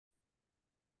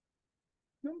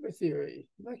Number theory,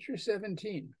 lecture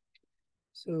 17.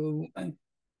 So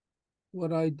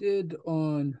what I did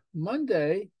on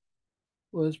Monday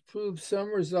was prove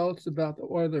some results about the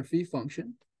Euler phi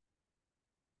function.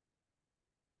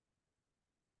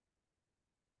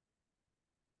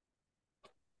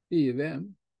 Phi of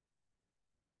m.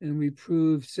 And we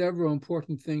proved several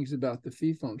important things about the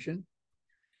phi function.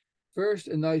 First,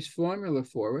 a nice formula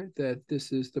for it, that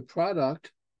this is the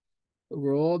product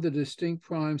over all the distinct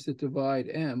primes that divide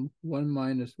m, 1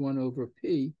 minus 1 over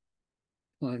p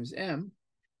times m.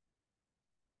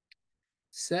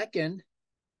 Second,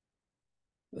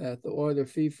 that the Euler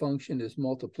phi function is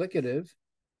multiplicative.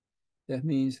 That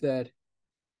means that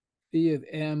phi of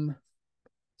m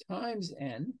times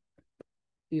n,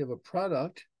 phi of a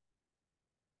product,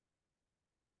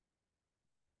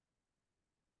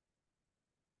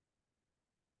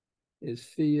 is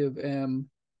phi of m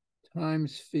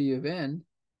times phi of n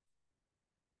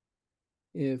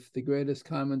if the greatest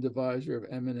common divisor of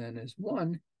m and n is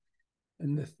 1.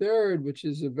 And the third, which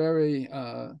is a very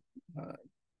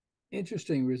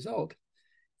interesting result,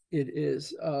 it is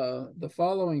the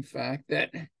following fact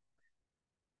that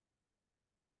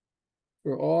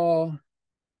for all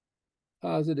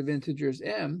positive integers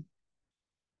m,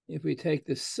 if we take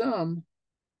the sum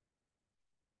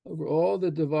over all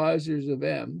the divisors of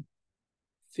m,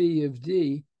 phi of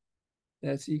d,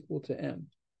 that's equal to m.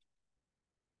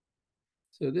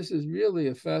 So this is really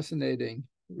a fascinating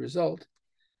result.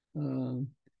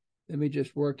 Let me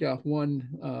just work out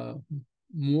one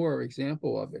more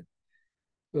example of it.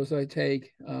 Suppose I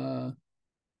take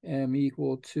m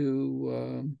equal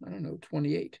to,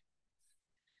 28.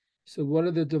 So what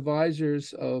are the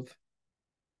divisors of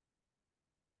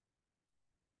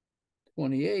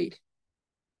 28?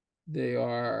 They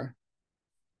are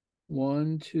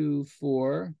 1, 2,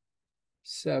 4,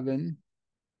 7,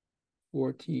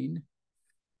 14,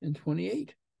 and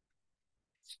 28.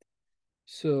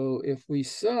 So if we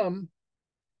sum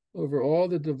over all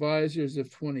the divisors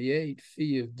of 28,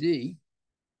 phi of d,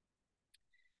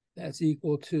 that's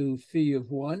equal to phi of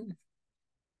 1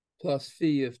 plus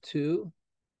phi of 2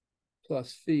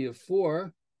 plus phi of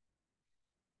 4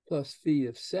 plus phi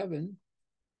of 7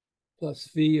 plus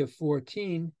phi of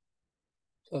 14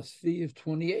 plus phi of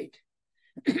 28.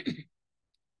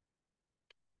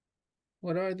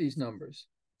 What are these numbers?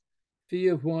 Phi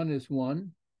of 1 is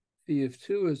 1, phi of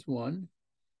 2 is 1,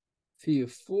 phi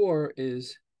of 4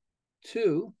 is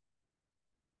 2,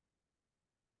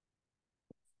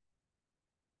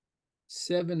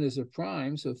 7 is a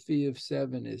prime, so phi of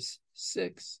 7 is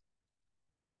 6.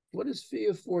 What is phi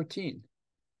of 14?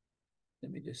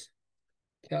 Let me just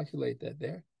calculate that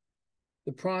there.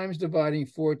 The primes dividing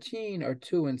 14 are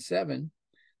 2 and 7,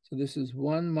 so this is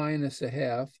 1 minus a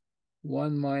half,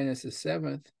 1 minus a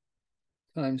seventh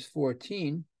times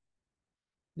 14.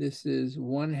 This is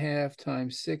 1/2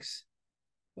 times 6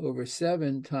 over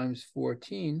 7 times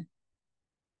 14.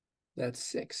 That's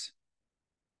 6.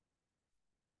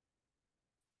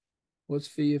 What's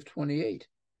phi of 28?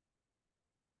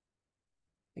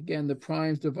 Again, the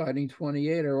primes dividing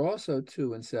 28 are also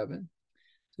 2 and 7.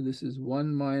 So this is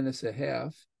 1 minus a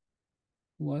half,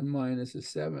 1 minus a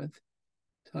seventh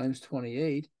times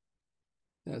 28.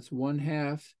 That's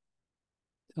 1/2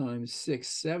 times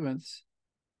 6/7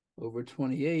 over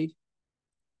 28.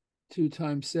 2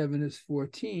 times 7 is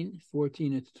 14.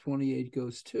 14 into 28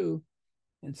 goes 2.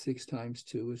 And 6 times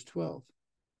 2 is 12.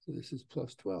 So this is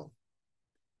plus 12.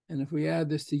 And if we add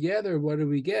this together, what do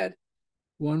we get?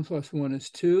 1 plus 1 is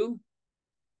 2,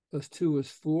 plus 2 is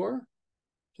 4,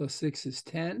 plus 6 is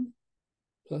 10,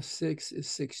 plus 6 is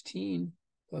 16,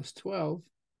 plus 12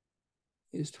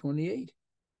 is 28.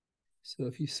 So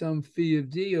if you sum phi of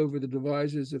d over the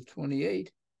divisors of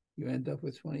 28, you end up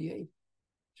with 28.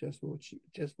 Just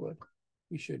what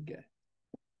we should get.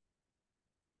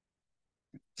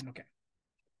 Okay.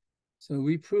 So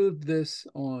we proved this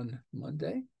on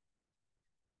Monday.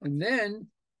 And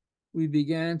then we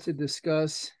began to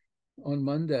discuss on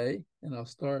Monday, and I'll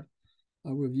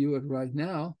review it right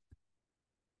now,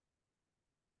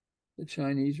 the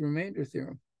Chinese remainder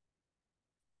theorem.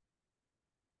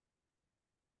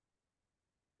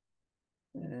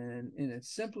 And in its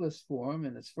simplest form,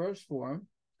 in its first form,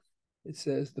 it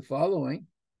says the following,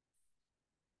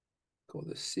 called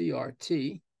the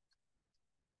CRT.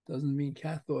 Doesn't mean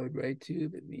cathode ray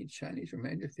tube, it means Chinese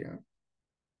remainder theorem.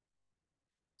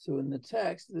 So in the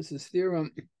text, this is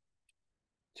theorem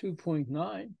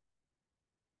 2.9. It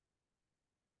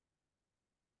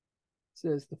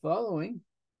says the following: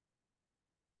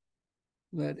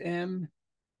 let m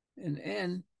and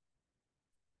n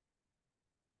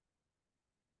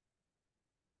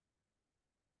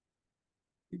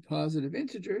positive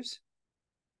integers,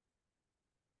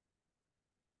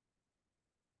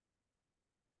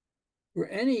 for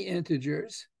any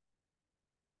integers,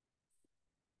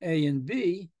 a and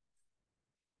b,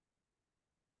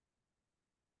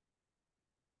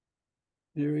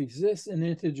 there exists an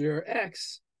integer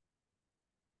x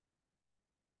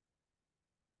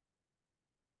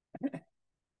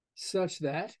such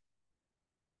that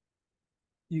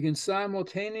you can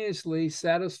simultaneously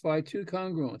satisfy two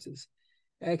congruences.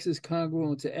 X is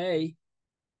congruent to A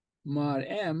mod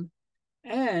M,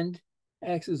 and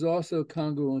X is also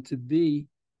congruent to B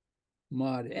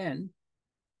mod N.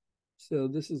 So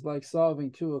this is like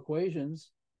solving two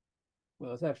equations.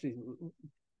 Well, it's actually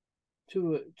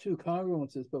two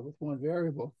congruences, but with one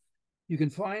variable. You can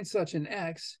find such an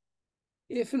X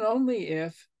if and only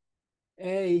if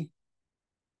A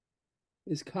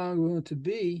is congruent to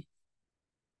B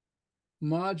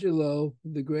modulo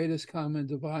the greatest common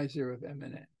divisor of M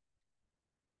and N.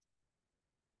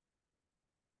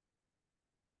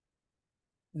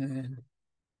 And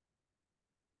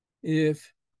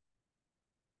if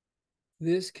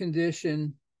this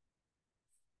condition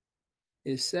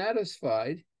is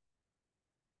satisfied,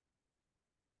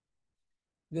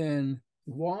 then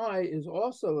Y is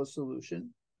also a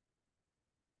solution.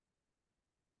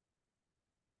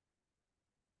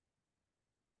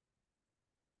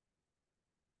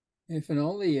 If and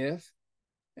only if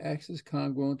X is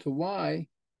congruent to Y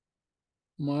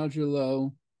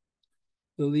modulo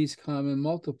the least common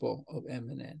multiple of M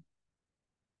and N.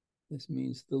 This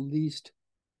means the least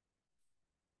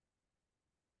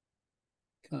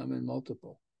common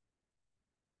multiple.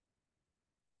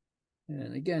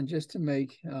 And again, just to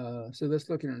make, so let's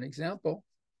look at an example.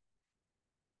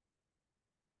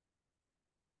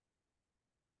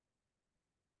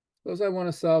 Suppose I want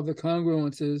to solve the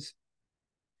congruences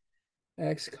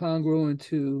X congruent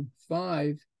to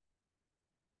 5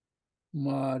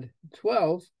 mod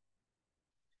 12,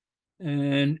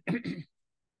 and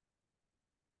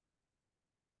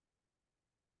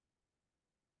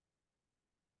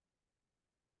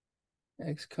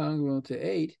X congruent to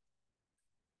 8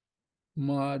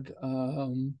 mod,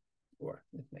 or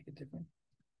let's make it different,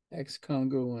 X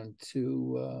congruent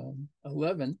to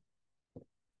 11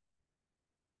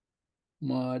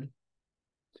 mod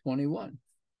 21.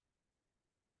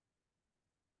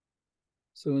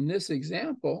 So in this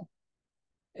example,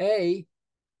 A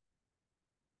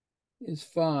is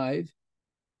 5,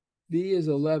 B is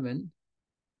 11,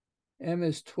 M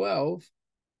is 12,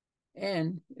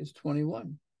 N is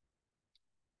 21.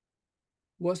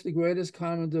 What's the greatest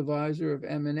common divisor of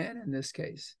M and N in this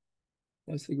case?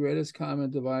 That's the greatest common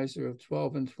divisor of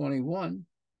 12 and 21.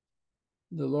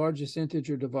 The largest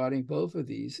integer dividing both of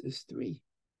these is 3.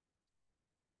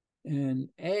 And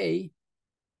A,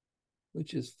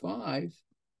 which is 5,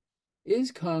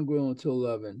 is congruent to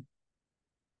 11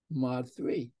 mod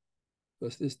 3,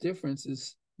 because this difference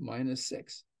is minus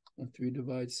 6, and 3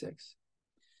 divides 6.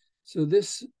 So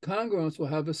this congruence will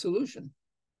have a solution.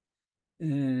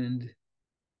 And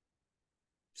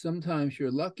sometimes you're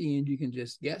lucky and you can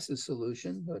just guess a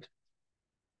solution, but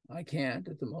I can't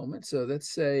at the moment. So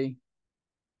let's say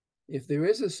if there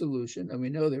is a solution, and we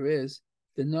know there is,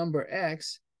 the number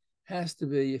X has to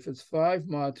be, if it's 5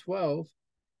 mod 12,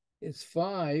 it's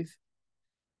 5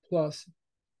 plus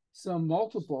some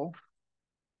multiple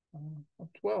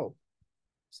of 12.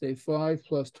 Say 5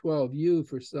 plus 12u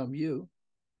for some u,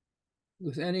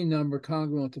 with any number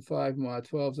congruent to 5 mod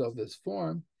 12s of this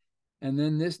form. And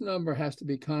then this number has to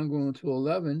be congruent to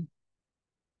 11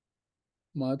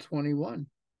 mod 21,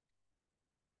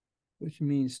 which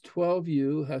means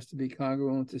 12u has to be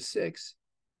congruent to 6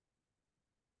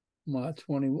 mod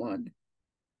 21.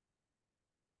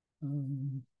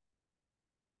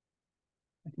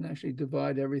 I can actually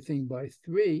divide everything by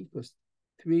 3, because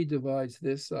 3 divides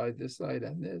this side,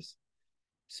 and this.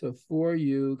 So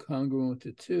 4u congruent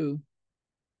to 2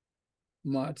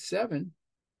 mod 7.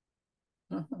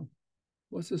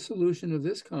 What's the solution of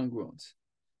this congruence?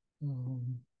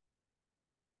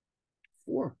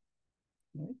 4.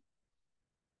 Right?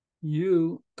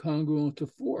 U congruent to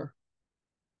 4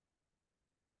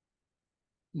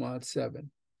 mod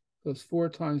 7. Because 4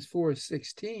 times 4 is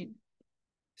 16.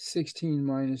 16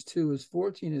 minus 2 is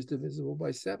 14, is divisible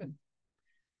by 7.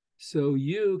 So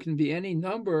U can be any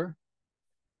number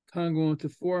congruent to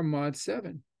 4 mod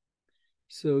 7.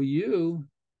 So U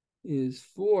is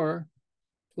 4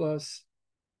 plus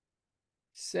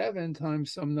 7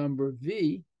 times some number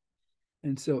V.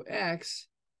 And so X,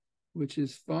 which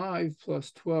is 5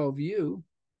 plus 12U,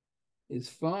 is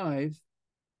 5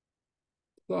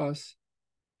 plus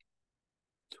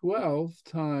 12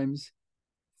 times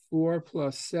 4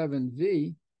 plus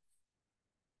 7v.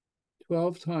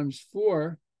 12 times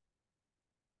 4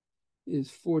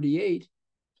 is 48,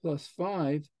 plus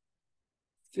 5,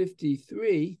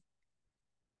 53,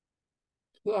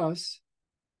 plus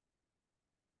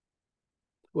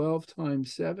 12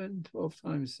 times 7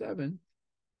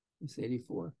 is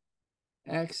 84.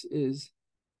 X is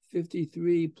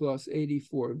 53 plus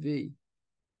 84v.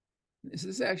 Is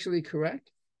this actually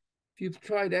correct? If you've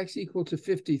tried x equal to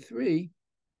 53,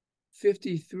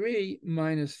 53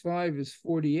 minus 5 is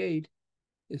 48,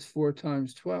 is 4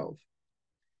 times 12.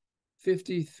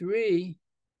 53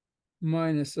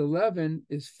 minus 11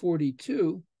 is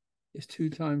 42, is 2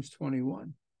 times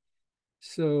 21.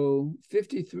 So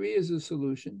 53 is a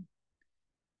solution.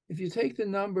 If you take the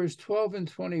numbers 12 and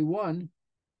 21,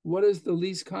 what is the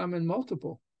least common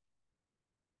multiple?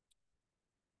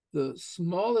 The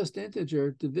smallest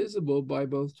integer divisible by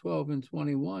both 12 and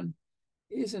 21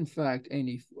 is in fact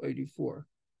 84.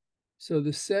 So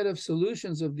the set of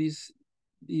solutions of these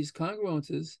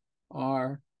congruences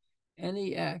are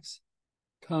any x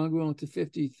congruent to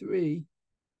 53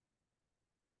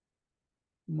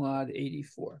 mod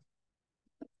 84.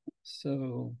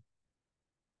 So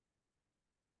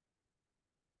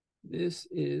this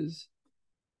is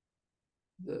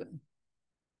the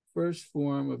first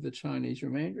form of the Chinese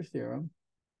remainder theorem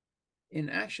in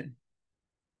action.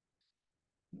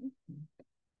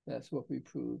 That's what we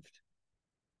proved.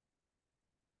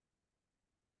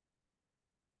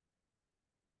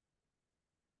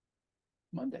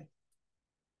 Monday.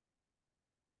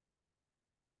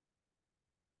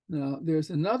 Now, there's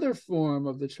another form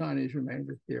of the Chinese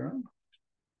remainder theorem,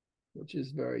 which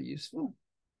is very useful.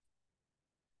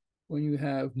 When you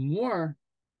have more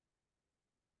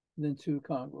than two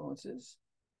congruences,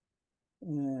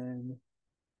 and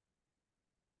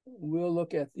we'll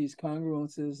look at these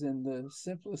congruences in the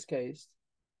simplest case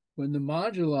when the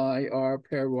moduli are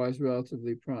pairwise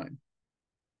relatively prime.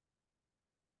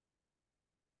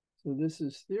 So this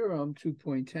is theorem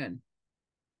 2.10.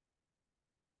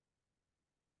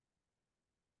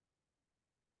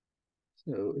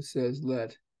 So it says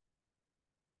let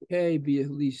K be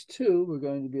at least 2. We're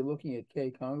going to be looking at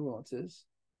K congruences.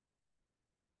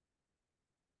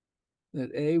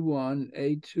 Let A1,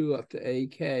 A2 up to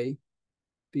AK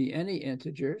be any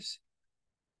integers.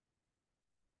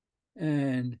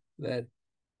 And let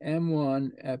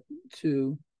M1,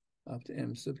 M2 up to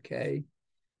M sub K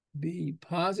be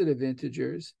positive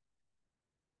integers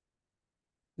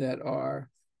that are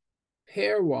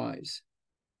pairwise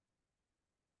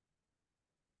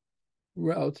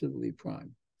relatively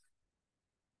prime.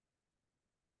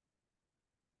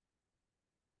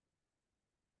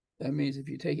 That means if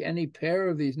you take any pair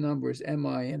of these numbers,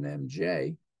 mi and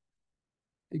mj,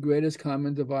 the greatest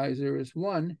common divisor is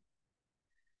 1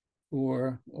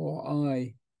 for all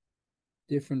I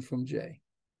different from j.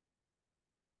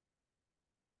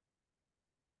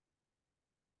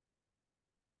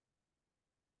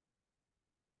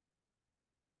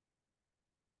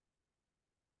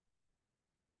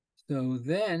 So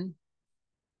then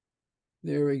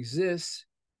there exists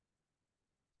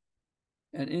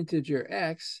an integer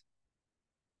x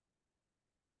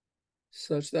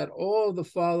such that all the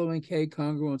following K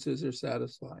congruences are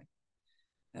satisfied.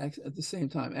 X at the same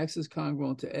time, x is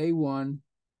congruent to A1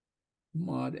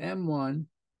 mod M1,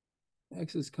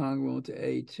 x is congruent to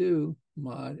A2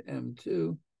 mod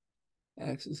M2,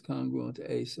 x is congruent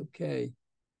to A sub K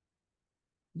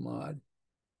mod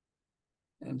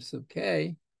M sub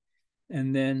K,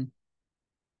 and then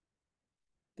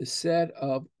the set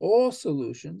of all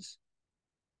solutions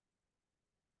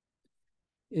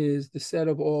is the set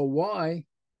of all y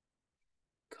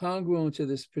congruent to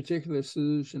this particular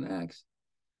solution x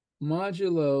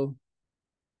modulo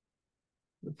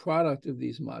the product of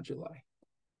these moduli.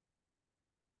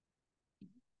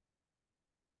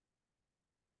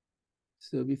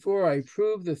 So before I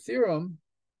prove the theorem,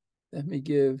 let me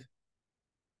give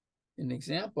an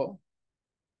example.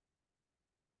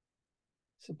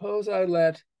 Suppose I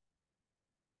let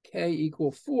K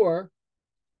equal 4,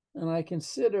 and I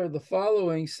consider the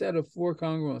following set of 4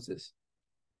 congruences.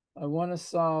 I want to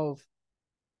solve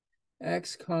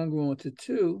x congruent to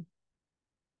 2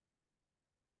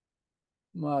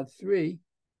 mod 3,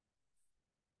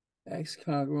 x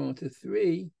congruent to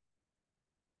 3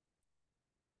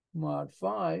 mod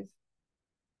 5,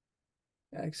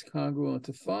 x congruent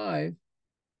to 5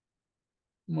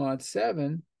 mod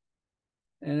 7,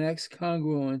 and x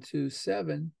congruent to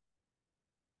 7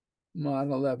 mod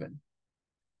 11.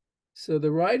 So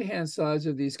the right-hand sides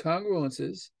of these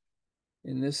congruences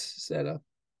in this setup,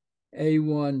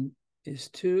 A1 is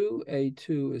 2,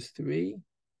 A2 is 3,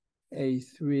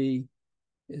 A3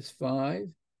 is 5,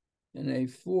 and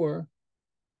A4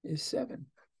 is 7.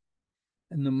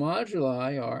 And the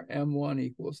moduli are M1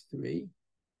 equals 3,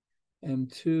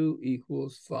 M2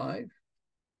 equals 5,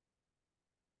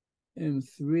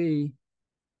 M3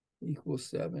 equals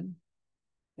 7,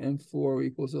 M4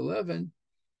 equals 11,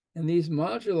 and these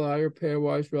moduli are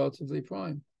pairwise relatively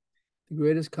prime. The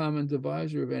greatest common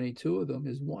divisor of any two of them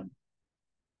is 1.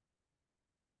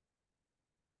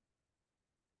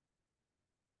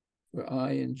 For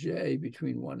I and j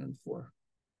between 1 and 4.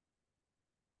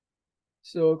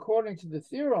 So according to the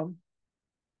theorem,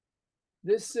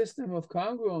 this system of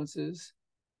congruences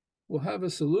will have a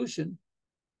solution,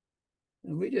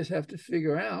 and we just have to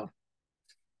figure out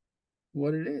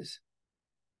what it is.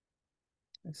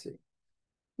 Let's see.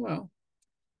 Well,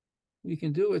 we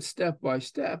can do it step by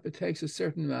step. It takes a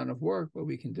certain amount of work, but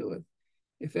we can do it.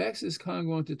 If x is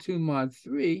congruent to 2 mod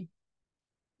 3,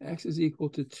 x is equal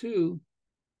to 2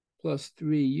 plus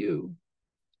 3u,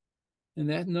 and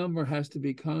that number has to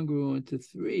be congruent to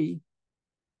 3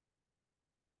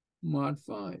 mod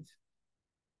 5,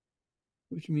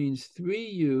 which means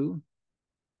 3u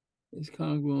is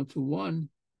congruent to 1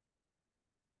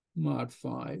 mod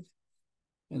 5,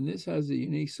 and this has a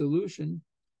unique solution,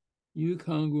 u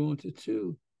congruent to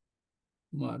 2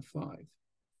 mod 5.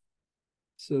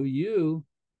 So u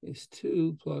is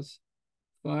 2 plus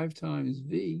 5 times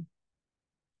v,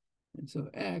 and so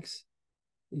x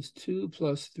is 2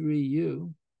 plus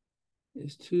 3u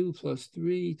is 2 plus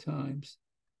 3 times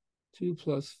 2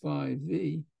 plus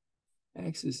 5v.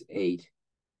 X is 8,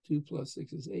 2 plus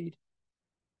 6 is 8,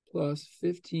 plus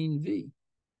 15v.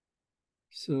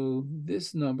 So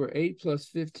this number, 8 plus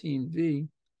 15v,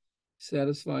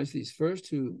 satisfies these first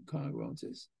two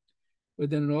congruences, but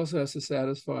then it also has to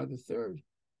satisfy the third.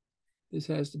 This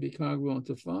has to be congruent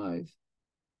to 5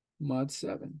 mod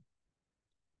 7,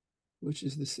 which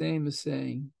is the same as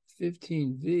saying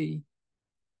 15v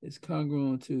is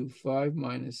congruent to 5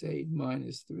 minus 8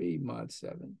 minus 3 mod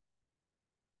 7.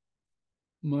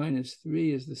 Minus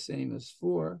 3 is the same as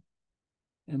 4,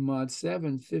 and mod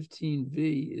 7,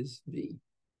 15v is v.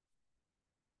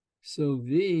 So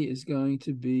v is going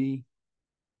to be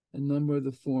a number of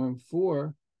the form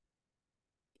 4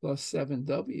 plus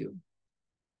 7w.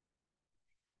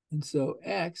 And so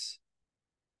x,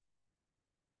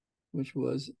 which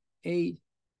was 8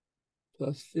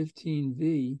 plus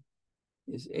 15v,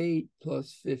 is 8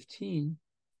 plus 15,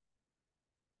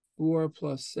 4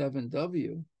 plus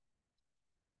 7w.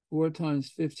 4 times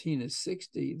 15 is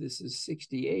 60. This is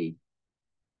 68,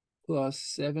 plus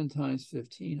 7 times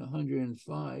 15,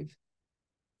 105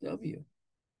 w.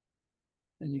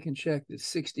 And you can check that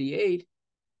 68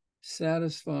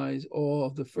 satisfies all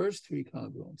of the first three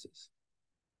congruences.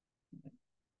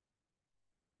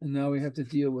 And now we have to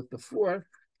deal with the fourth.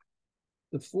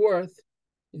 The fourth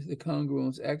is the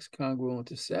congruence x congruent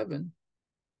to 7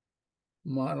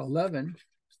 mod 11.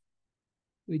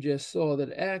 We just saw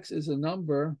that x is a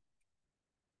number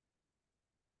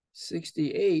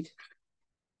 68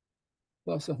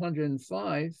 plus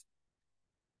 105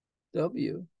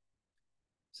 w.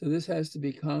 So this has to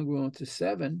be congruent to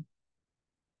 7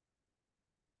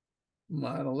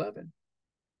 mod 11.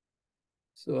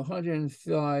 So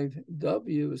 105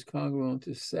 w is congruent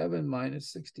to 7 minus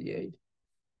 68,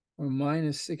 or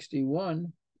minus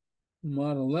 61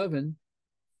 mod 11.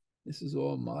 This is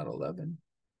all mod 11.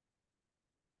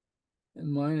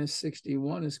 And minus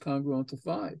 61 is congruent to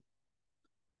 5.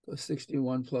 Because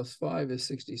 61 plus 5 is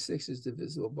 66, is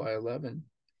divisible by 11.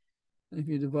 And if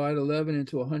you divide 11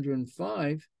 into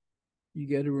 105, you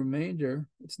get a remainder.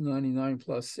 It's 99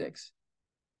 plus 6,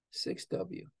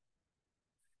 6w.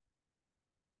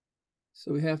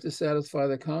 So we have to satisfy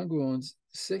the congruence,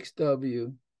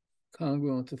 6w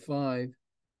congruent to 5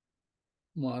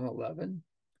 mod 11.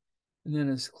 And then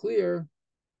it's clear,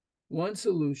 one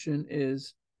solution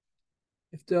is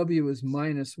if w is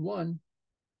minus 1,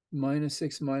 minus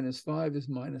 6 minus 5 is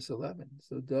minus 11.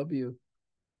 So w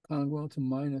congruent to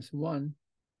minus 1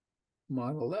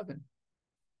 mod 11.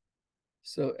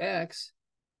 So x,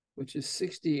 which is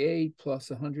 68 plus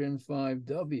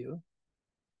 105w,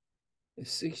 is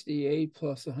 68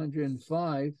 plus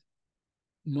 105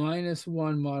 minus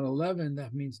 1 mod 11.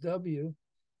 That means w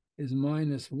is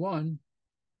minus 1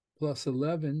 plus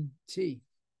 11t.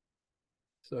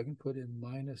 So I can put in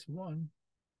minus 1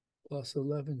 plus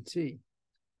 11t.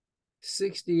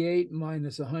 68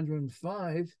 minus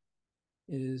 105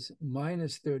 is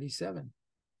minus 37.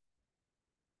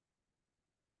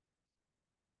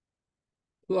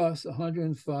 Plus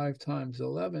 105 times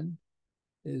 11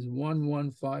 is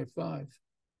 1155.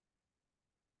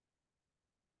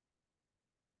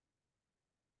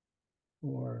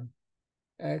 or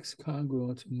x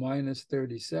congruent to minus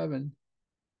 37,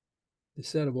 the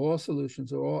set of all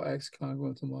solutions are all x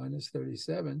congruent to minus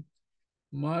 37,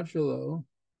 modulo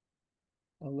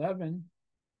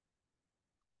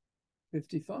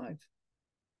 1155.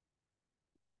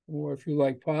 Or if you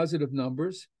like positive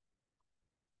numbers,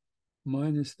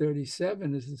 minus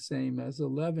 37 is the same as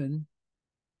 11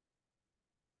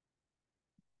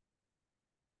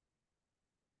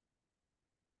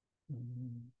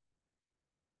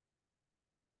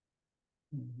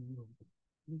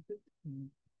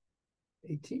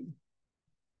 18.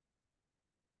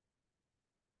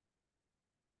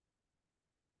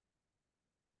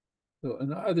 So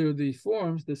in either of these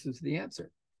forms, this is the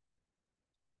answer.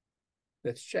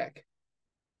 Let's check.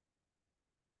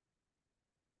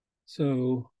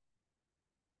 So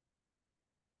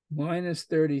minus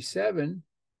 37,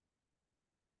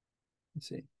 let's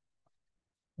see,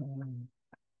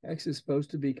 x is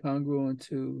supposed to be congruent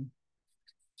to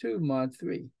 2 mod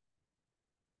 3.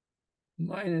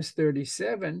 Minus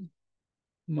 37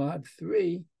 mod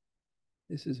 3,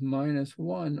 this is minus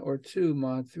 1 or 2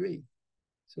 mod 3.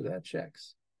 So that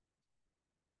checks.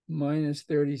 Minus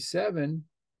 37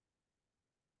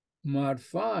 mod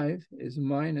 5 is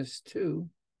minus 2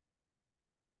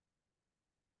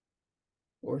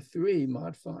 or 3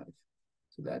 mod 5.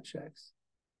 So that checks.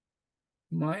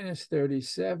 Minus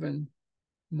 37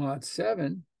 mod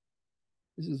 7,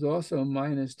 this is also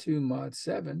minus 2 mod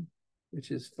 7, which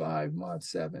is 5 mod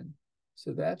 7.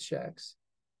 So that checks.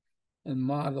 And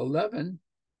mod 11,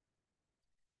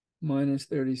 minus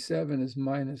 37 is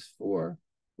minus 4,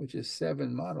 which is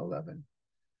 7 mod 11.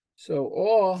 So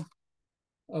all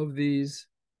of these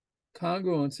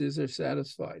congruences are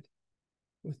satisfied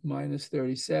with minus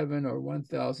 37 or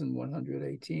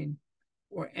 1,118,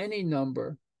 or any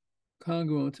number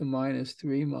congruent to minus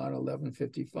 3 mod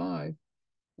 1155.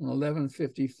 And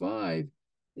 1155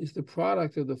 is the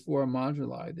product of the 4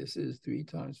 moduli. This is 3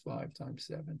 times 5 times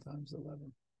 7 times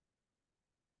 11.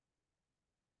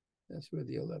 That's where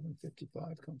the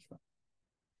 1155 comes from.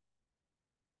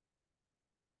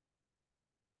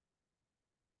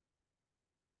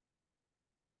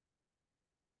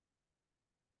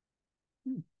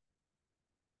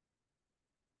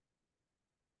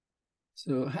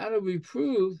 So how do we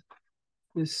prove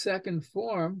this second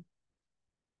form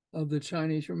of the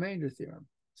Chinese remainder theorem?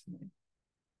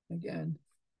 Again,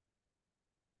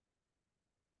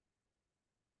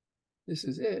 this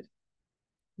is it.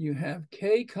 You have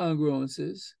k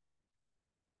congruences,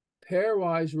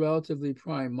 pairwise relatively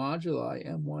prime moduli,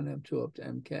 m1, m2 up to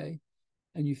mk,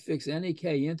 and you fix any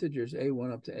k integers,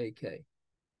 a1 up to ak.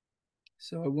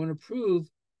 So I want to prove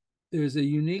there's a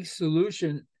unique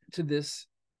solution to this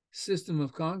system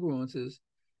of congruences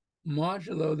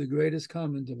modulo the greatest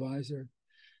common divisor,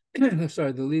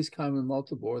 sorry, the least common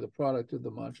multiple, or the product of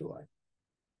the moduli.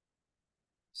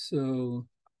 So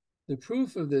the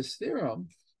proof of this theorem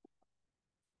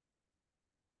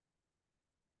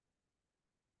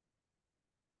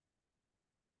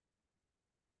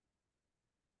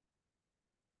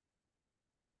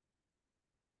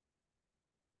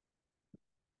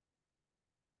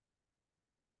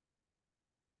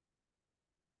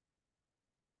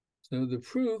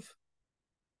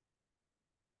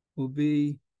will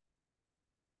be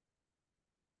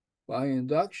by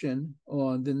induction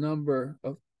on the number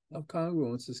of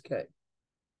congruences k.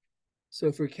 So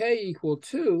for k equal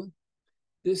 2,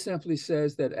 this simply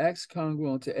says that x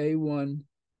congruent to a1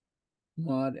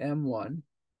 mod m1,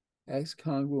 x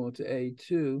congruent to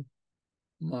a2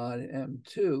 mod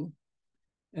m2,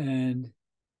 and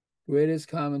greatest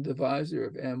common divisor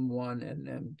of m1 and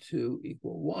m2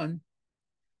 equal 1.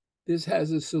 This has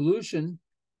a solution,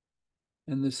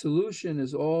 and the solution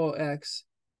is all x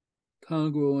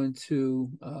congruent to,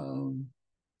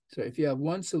 if you have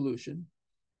one solution,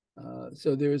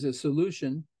 so there is a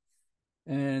solution,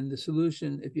 and the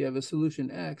solution, if you have a solution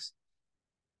x,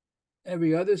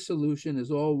 every other solution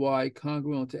is all y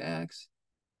congruent to x,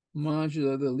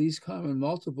 modulo the least common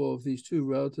multiple of these two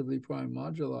relatively prime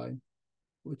moduli,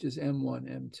 which is m1,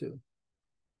 m2.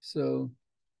 So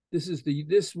this is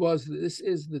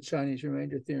the Chinese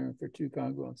remainder theorem for 2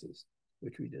 congruences,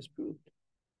 which we just proved.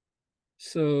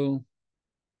 So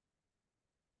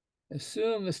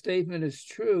assume the statement is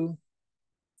true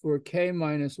for k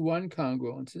minus 1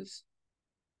 congruences,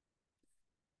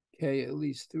 k at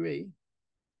least 3,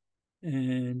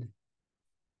 and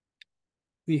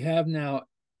we have now,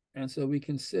 and so we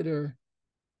consider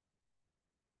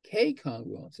k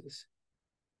congruences.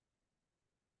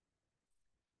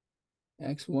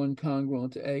 x1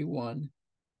 congruent to a1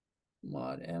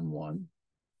 mod m1,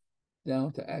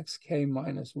 down to xk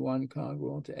minus 1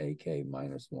 congruent to ak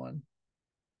minus 1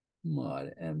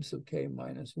 mod m sub k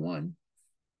minus 1,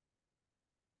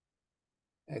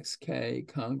 xk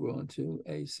congruent to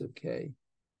a sub k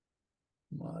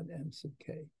mod m sub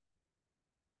k.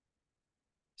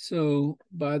 So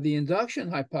by the induction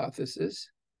hypothesis,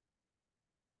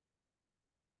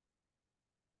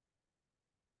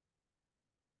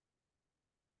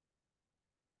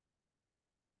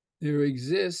 there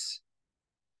exists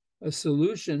a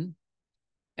solution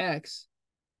x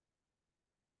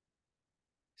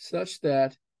such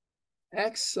that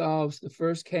x solves the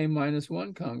first k minus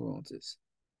 1 congruences.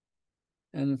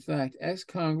 And in fact, x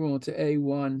congruent to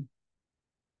a1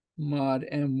 mod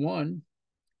m1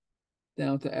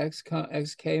 down to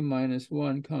xk minus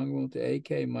 1 congruent to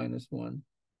ak minus 1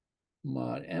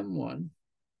 mod m1.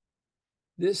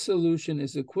 This solution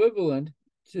is equivalent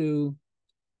to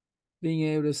being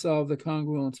able to solve the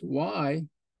congruence y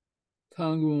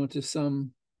congruent to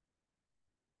some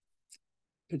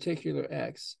particular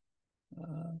x.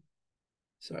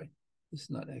 Sorry, this is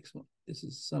not x1. This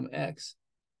is some x.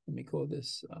 Let me call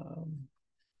this,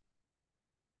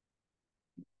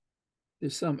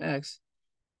 there's some x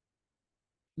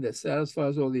that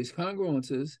satisfies all these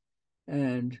congruences,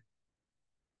 and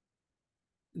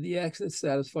the x that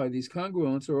satisfy these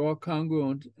congruents are all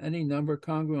congruent, any number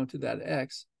congruent to that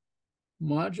x,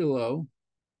 modulo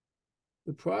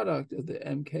the product of the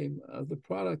mk, of the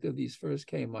product of these first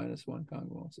k minus 1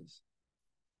 congruences.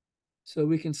 So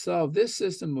we can solve this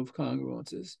system of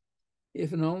congruences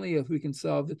if and only if we can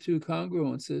solve the two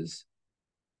congruences.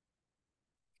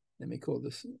 Let me call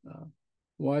this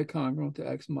y congruent to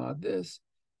x mod this,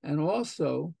 and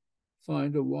also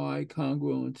find a y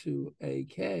congruent to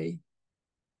ak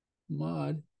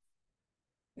mod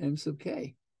m sub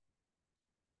k.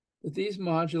 But these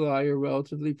moduli are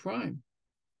relatively prime.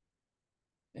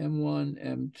 m1,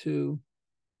 m2,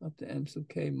 up to m sub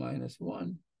k minus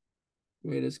 1.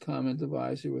 Greatest common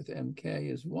divisor with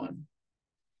mk is 1.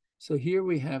 So here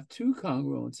we have two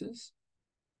congruences.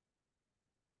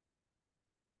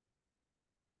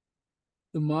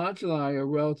 The moduli are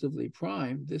relatively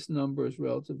prime. This number is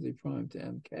relatively prime to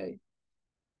mk.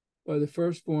 By the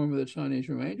first form of the Chinese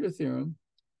remainder theorem,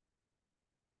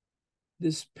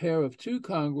 this pair of two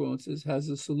congruences has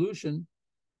a solution,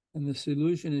 and the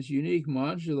solution is unique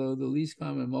modulo the least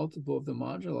common multiple of the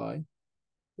moduli,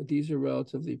 but these are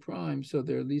relatively prime, so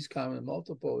their least common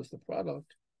multiple is the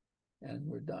product, and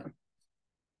we're done.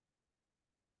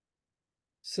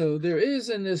 So there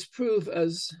is in this proof,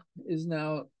 as is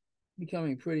now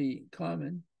becoming pretty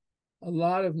common, a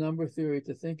lot of number theory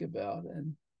to think about,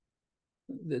 and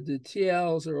the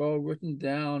details are all written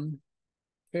down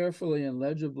carefully and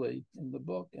legibly in the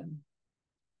book, and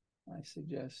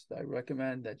I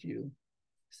recommend that you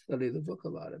study the book a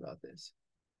lot about this.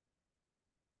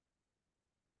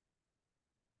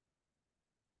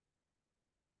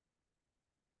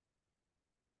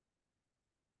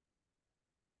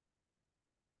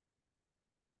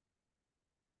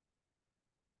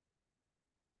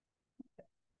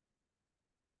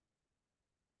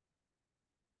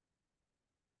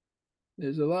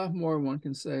 There's a lot more one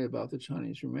can say about the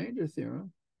Chinese remainder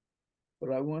theorem,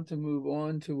 but I want to move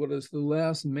on to what is the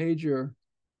last major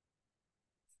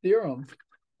theorem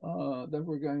that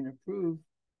we're going to prove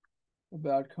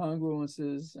about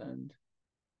congruences and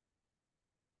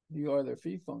the Euler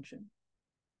phi function.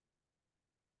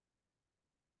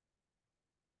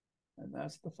 And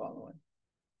that's the following.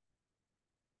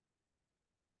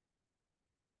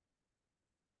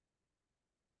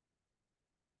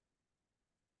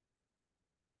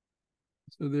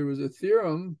 So there was a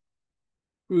theorem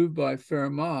proved by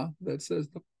Fermat that says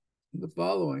the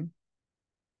following,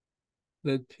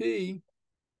 that P,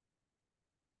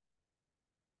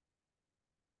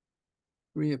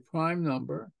 be a prime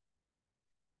number,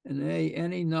 and A,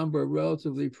 any number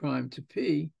relatively prime to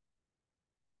P,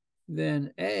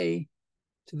 then A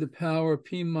to the power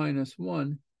P minus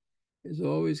 1 is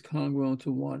always congruent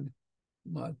to 1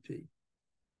 mod P.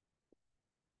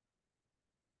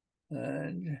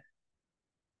 And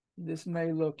this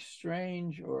may look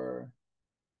strange or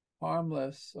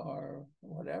harmless or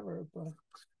whatever, but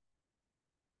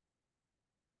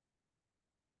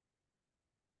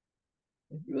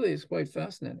it really is quite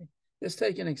fascinating. Let's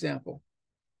take an example.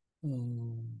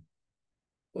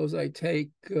 Suppose I take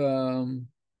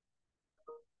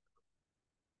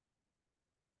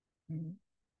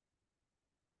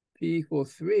P equal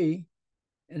 3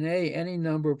 and A, any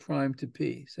number prime to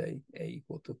P, say A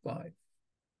equal to 5.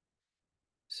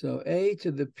 So A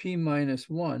to the P minus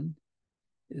 1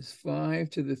 is 5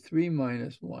 to the 3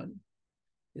 minus 1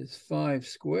 is 5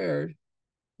 squared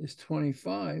is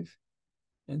 25,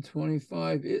 and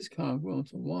 25 is congruent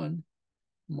to 1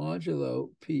 modulo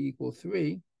P equal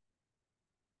 3,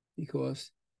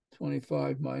 because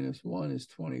 25 minus 1 is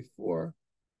 24,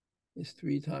 is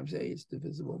 3 times 8, it's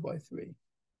divisible by 3.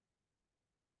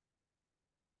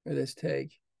 Or let's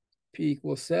take P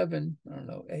equals 7, I don't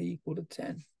know, A equal to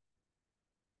 10.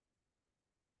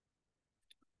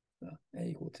 Well, A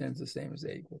equal 10 is the same as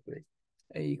A equal 3.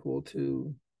 A equal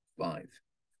to 5.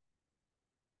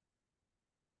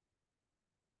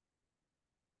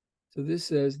 So this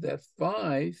says that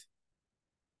 5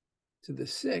 to the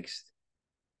 6th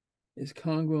is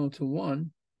congruent to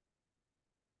 1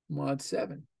 mod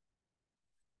 7.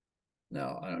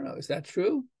 Now, I don't know, is that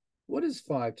true? What is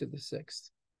 5 to the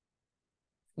 6th?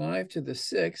 5 to the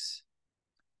 6th,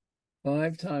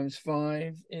 5 times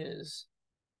 5 is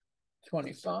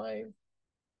 25.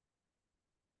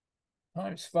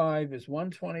 Times 5 is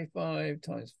 125.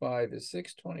 Times 5 is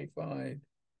 625.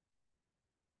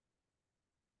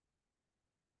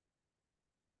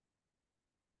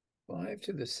 Five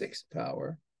to the 6th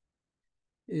power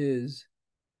is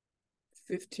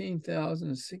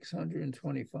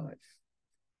 15,625.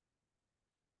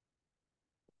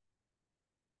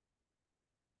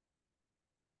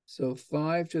 So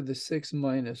 5 to the 6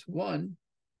 minus 1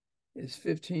 is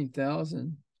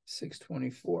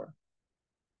 15,624.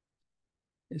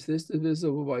 Is this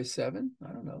divisible by 7?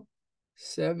 I don't know.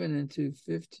 7 into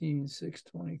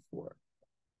 15,624.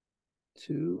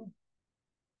 2,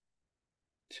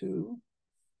 2,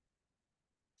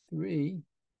 3,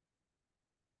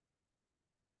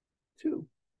 2.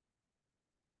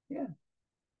 Yeah,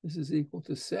 this is equal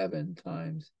to 7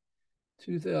 times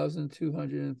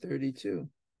 2,232.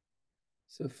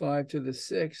 So 5 to the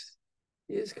 6th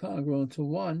is congruent to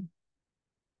 1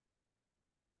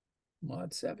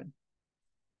 mod 7.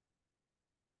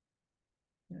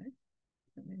 Right?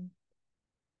 I mean,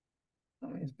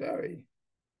 it's very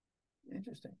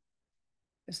interesting.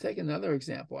 Let's take another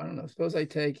example. I don't know. Suppose I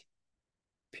take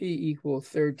P equal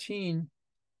 13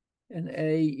 and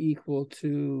A equal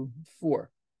to 4.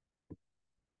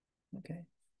 Okay.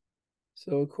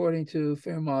 So according to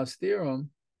Fermat's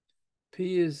theorem,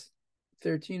 P is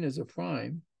 13 is a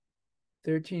prime.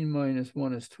 13 minus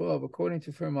 1 is 12. According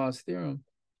to Fermat's theorem,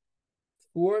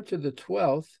 4 to the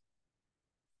 12th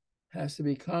has to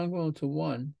be congruent to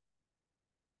 1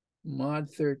 mod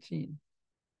 13.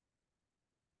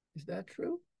 Is that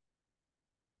true?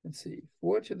 Let's see.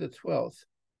 4 to the 12th,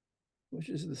 which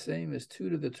is the same as 2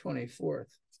 to the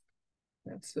 24th.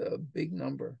 That's a big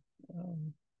number.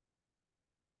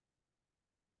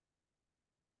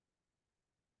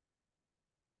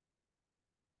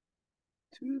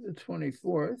 2 to the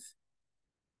 24th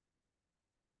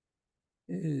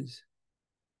is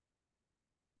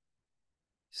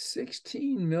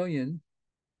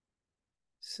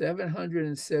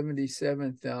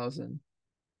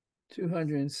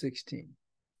 16,777,216.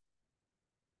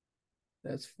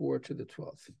 That's 4 to the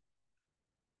 12th.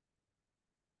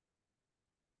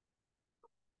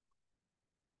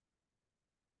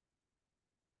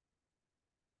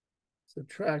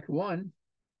 Subtract 1,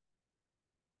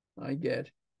 I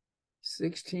get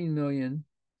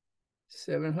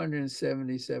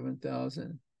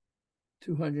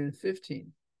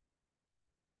 16,777,215.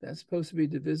 That's supposed to be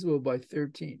divisible by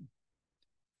 13.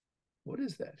 What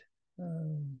is that?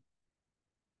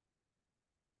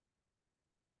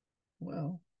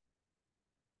 Well,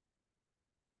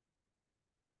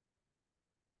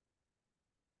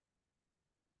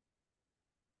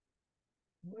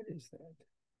 what is that?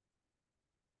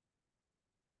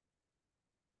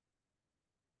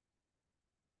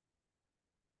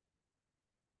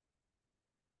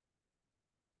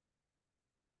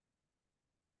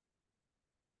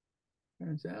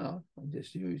 Turns out, I'm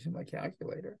just using my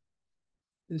calculator.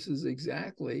 This is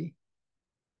exactly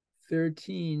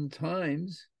 13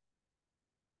 times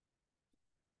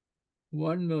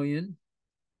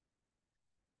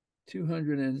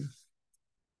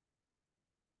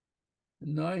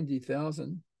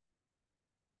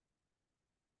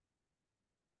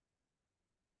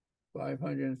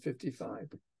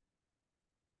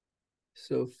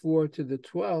So 4 to the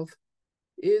 12th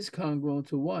is congruent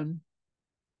to 1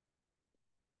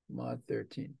 mod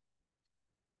 13.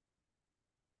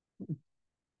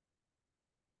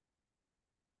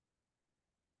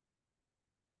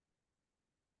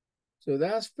 So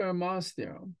that's Fermat's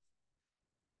theorem.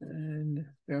 And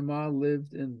Fermat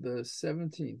lived in the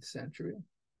 17th century.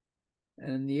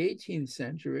 And in the 18th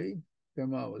century,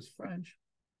 Fermat was French.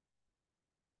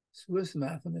 Swiss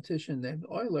mathematician named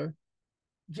Euler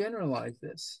generalized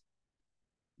this.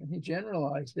 And he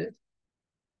generalized it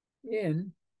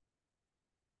in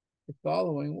the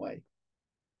following way.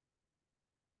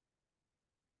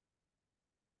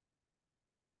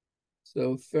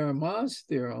 So Fermat's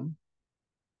theorem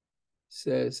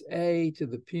says A to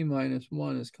the P minus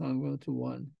 1 is congruent to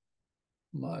 1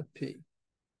 mod P.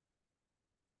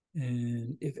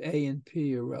 And if A and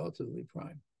P are relatively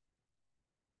prime.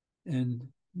 And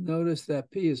notice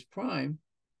that P is prime,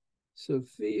 so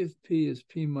phi of P is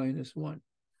P minus 1.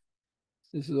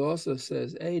 This also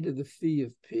says A to the phi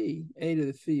of P, A to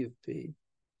the phi of P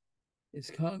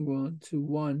is congruent to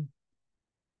 1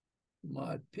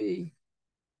 mod P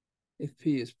if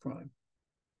P is prime.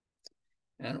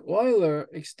 And Euler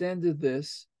extended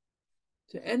this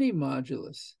to any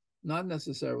modulus, not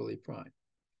necessarily prime.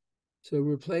 So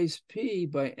replace P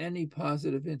by any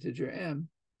positive integer m,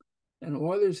 and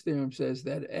Euler's theorem says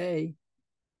that A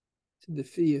to the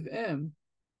phi of m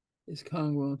is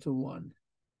congruent to 1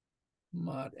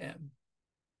 mod m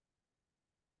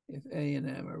if A and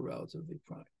m are relatively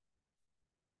prime.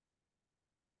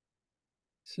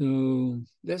 So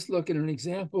let's look at an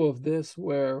example of this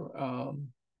where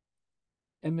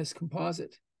m is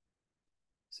composite.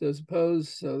 So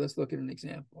let's look at an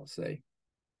example. Say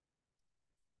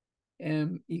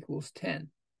m equals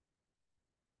 10.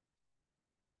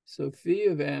 So phi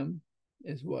of m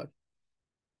is what?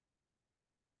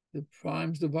 The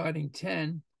primes dividing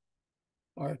 10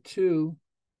 are 2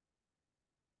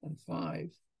 and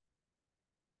 5.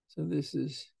 So this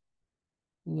is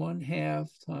 1/2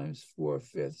 times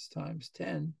 4/5 times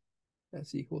 10.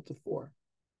 That's equal to 4.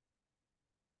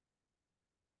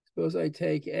 Suppose I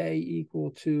take A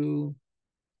equal to,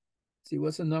 see,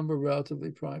 what's a number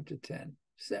relatively prime to 10?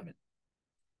 7.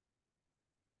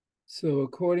 So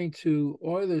according to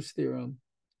Euler's theorem,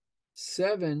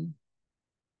 7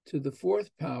 to the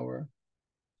 4th power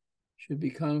should be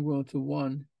congruent to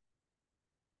 1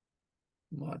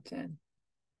 mod 10.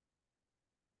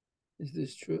 Is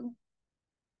this true?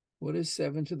 What is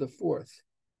 7 to the 4th?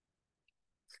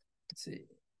 Let's see.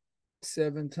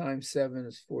 7 times 7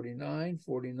 is 49.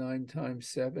 49 times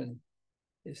 7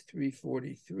 is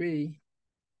 343.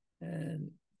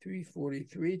 And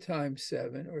 343 times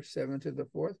 7, or 7 to the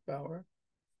 4th power,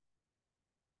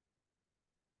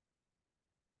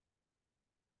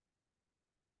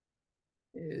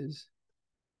 is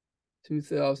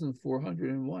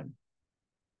 2,401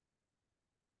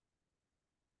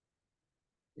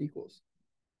 equals.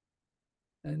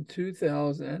 And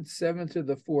 7 to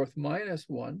the 4th minus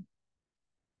 1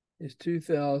 is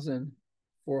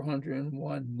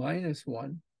 2,401 minus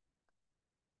 1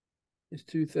 is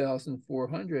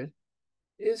 2,400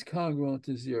 is congruent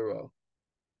to 0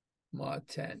 mod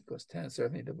 10, because 10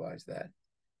 certainly divides that.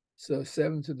 So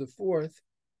 7 to the 4th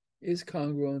is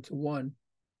congruent to 1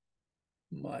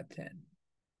 mod 10.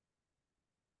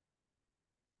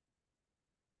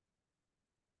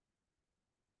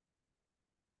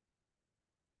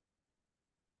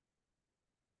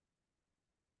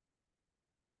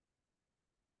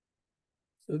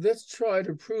 So let's try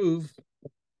to prove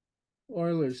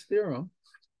Euler's theorem.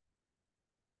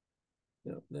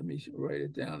 So let me write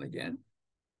it down again.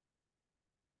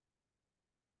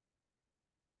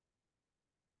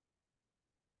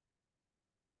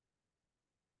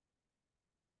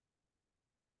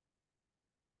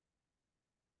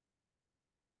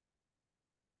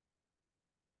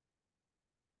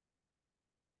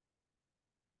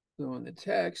 So in the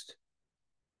text,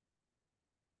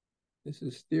 this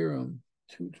is theorem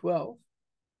 212.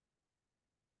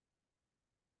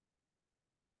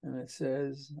 And it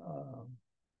says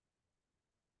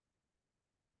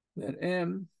that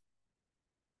m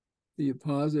be a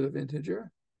positive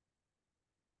integer,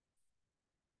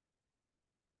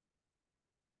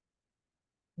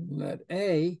 and let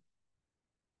a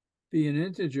be an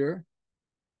integer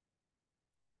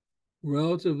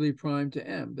relatively prime to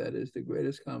m, that is, the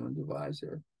greatest common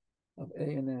divisor of a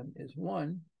and m is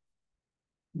 1,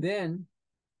 then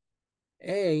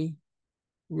a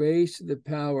raised to the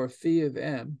power phi of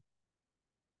m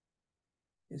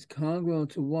is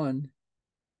congruent to 1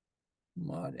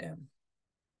 mod m.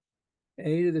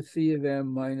 A to the phi of m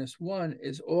minus 1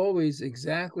 is always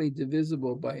exactly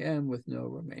divisible by m with no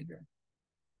remainder.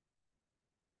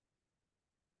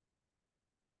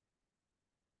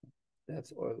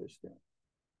 That's Euler's theorem.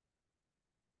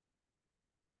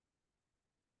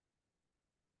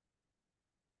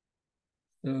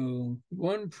 So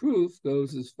one proof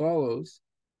goes as follows.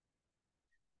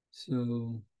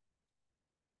 So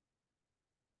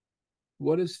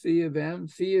what is phi of m?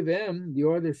 Phi of m, the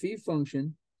Euler phi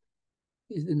function,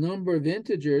 is the number of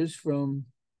integers from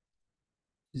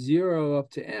 0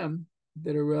 up to m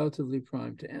that are relatively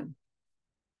prime to m.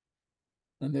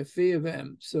 And the phi of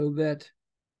m, so that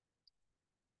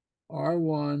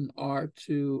R1,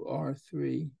 R2,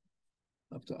 R3,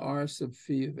 up to R sub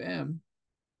phi of m,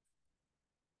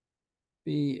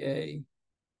 be a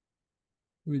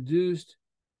reduced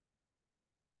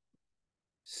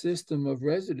system of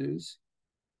residues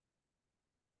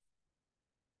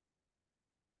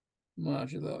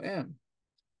modulo m.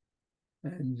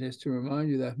 And just to remind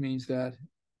you, that means that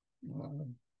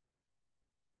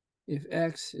if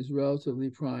x is relatively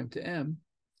prime to m,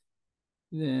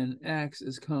 then x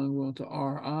is congruent to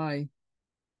Ri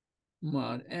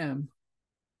mod m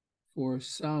for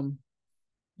some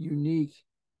unique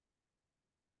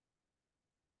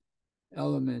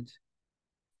element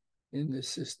in the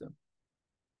system,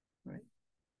 right?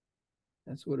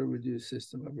 That's what a reduced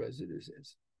system of residues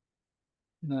is.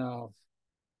 Now,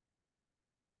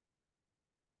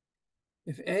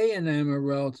 if A and M are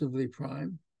relatively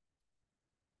prime,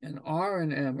 and R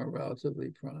and M are relatively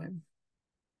prime,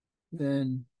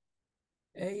 then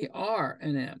AR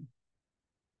and M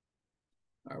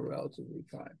are relatively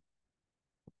prime.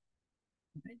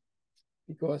 Right?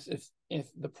 Because if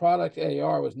the product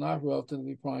AR was not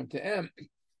relatively prime to M,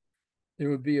 there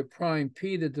would be a prime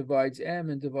P that divides M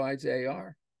and divides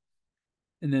AR.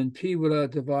 And then P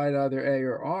would divide either A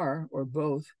or R or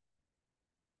both.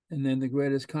 And then the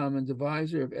greatest common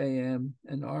divisor of AM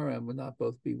and RM would not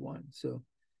both be 1. So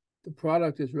the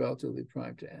product is relatively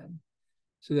prime to M.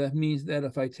 So that means that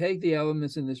if I take the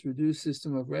elements in this reduced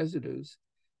system of residues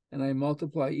and I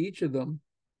multiply each of them,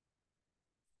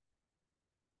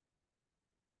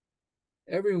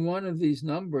 every one of these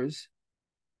numbers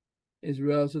is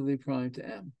relatively prime to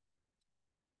M.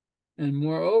 And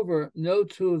moreover, no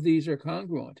two of these are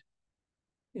congruent.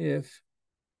 If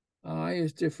I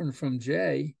is different from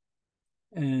J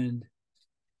and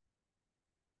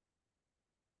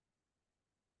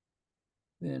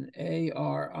then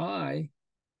ARI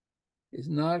is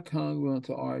not congruent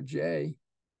to RJ,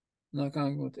 not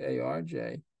congruent to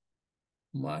ARJ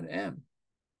mod M.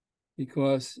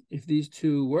 Because if these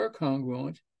two were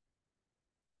congruent,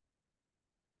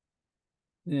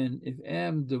 then if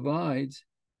M divides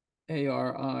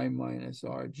ARI minus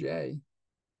RJ,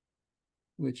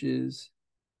 which is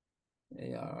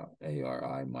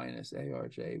ARI minus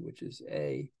ARJ, which is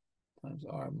A times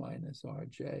R minus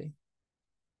RJ.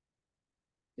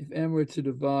 If M were to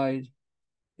divide,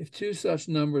 if two such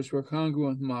numbers were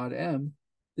congruent mod M,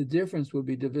 the difference would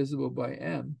be divisible by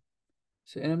M.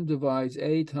 So M divides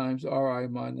A times Ri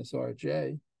minus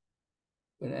Rj,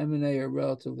 but M and A are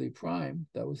relatively prime.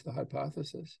 That was the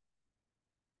hypothesis.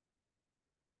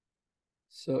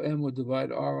 So M would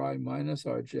divide Ri minus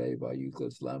Rj by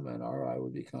Euclid's lemma, and Ri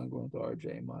would be congruent to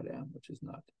Rj mod M, which is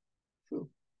not true.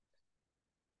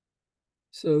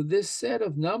 So this set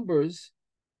of numbers,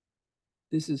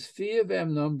 this is phi of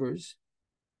M numbers,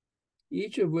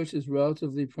 each of which is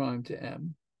relatively prime to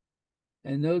M,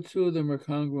 and no two of them are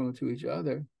congruent to each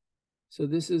other. So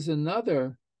this is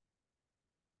another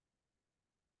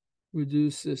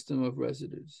reduced system of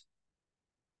residues,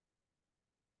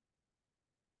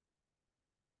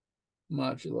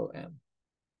 modulo M.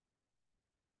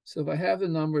 So if I have the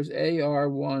numbers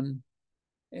AR1,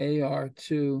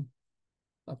 AR2,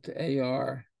 up to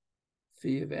AR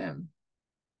phi of M,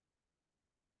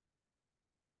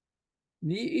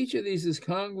 each of these is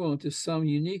congruent to some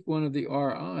unique one of the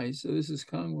Ri's. So this is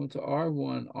congruent to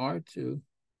R1, R2,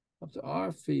 up to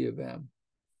R phi of M,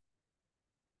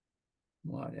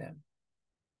 mod M.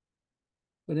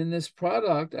 But in this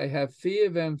product, I have phi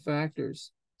of M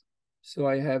factors. So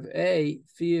I have A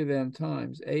phi of M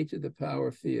times A to the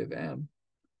power phi of M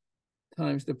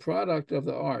times the product of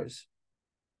the R's,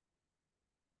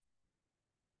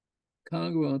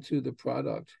 congruent to the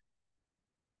product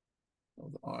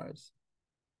of the R's,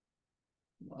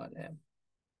 mod M.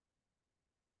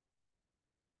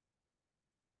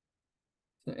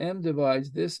 So M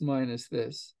divides this minus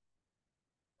this.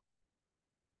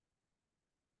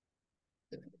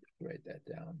 Write that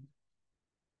down.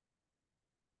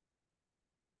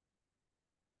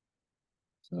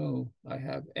 So I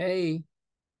have A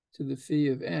to the phi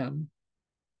of M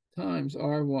times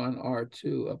R1,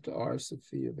 R2 up to R sub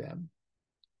phi of M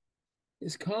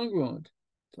is congruent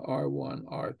to R1,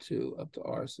 R2 up to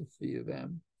R sub phi of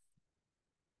M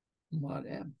mod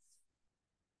M.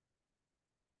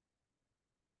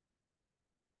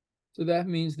 So that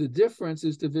means the difference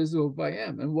is divisible by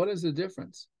M. And what is the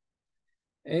difference?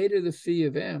 A to the phi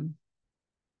of M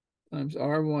times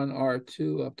R1,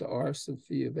 R2 up to R sub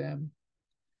phi of M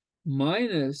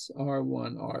minus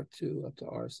R1, R2 up to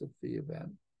R sub phi of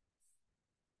M.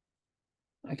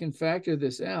 I can factor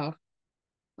this out.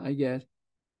 I get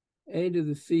A to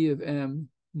the phi of M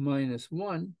minus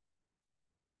 1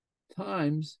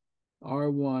 times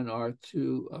R1,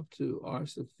 R2, up to R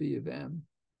sub phi of m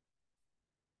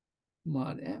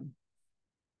mod m.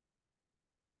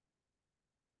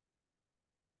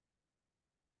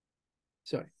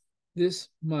 Sorry,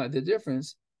 the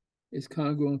difference is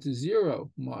congruent to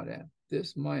 0 mod m.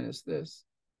 This minus this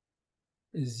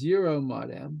is 0 mod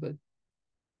m, but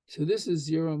so this is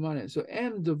 0 mod m. So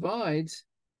m divides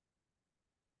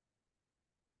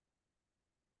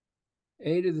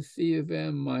a to the phi of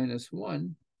m minus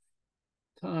 1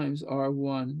 times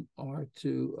R1,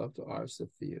 R2 up to R sub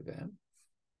phi of m.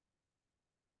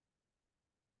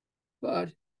 But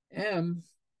m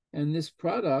and this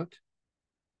product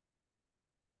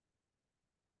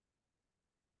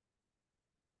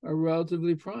are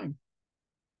relatively prime.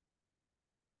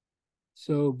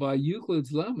 So by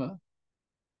Euclid's lemma,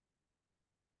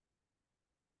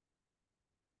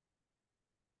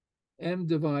 m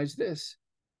divides this.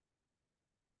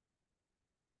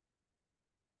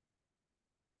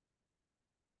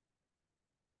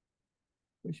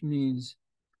 Which means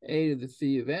a to the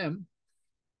phi of m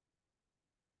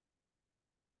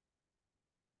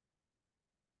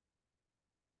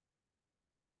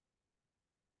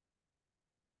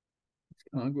is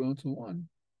congruent to 1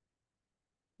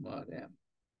 mod m.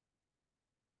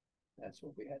 That's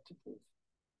what we had to prove.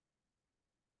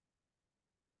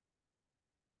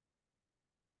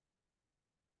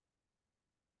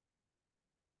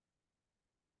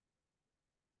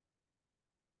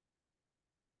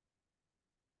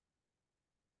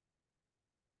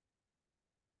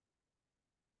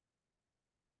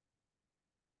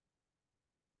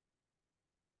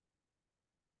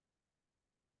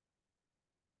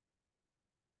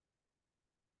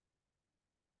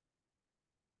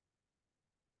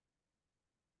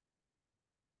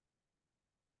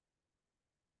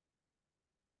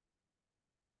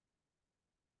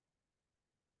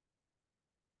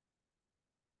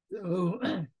 So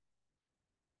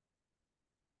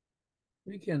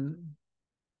we can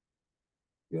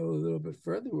go a little bit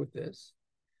further with this.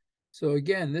 So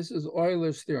again, this is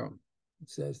Euler's theorem. It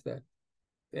says that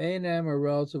if a and m are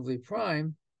relatively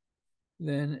prime,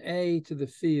 then a to the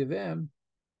phi of m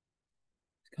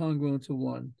is congruent to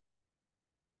 1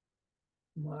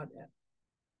 mod m.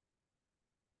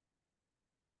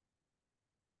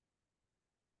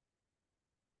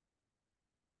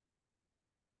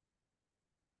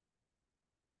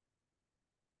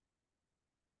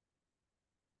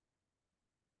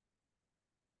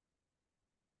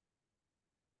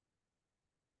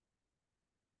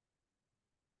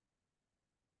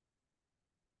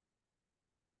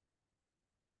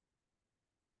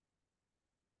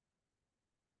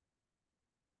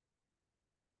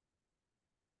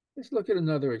 Let's look at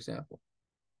another example.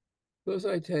 Suppose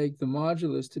I take the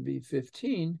modulus to be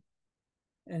 15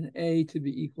 and a to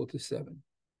be equal to 7.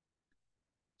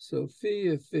 So phi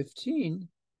of 15,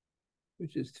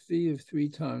 which is phi of 3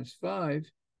 times 5,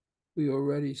 we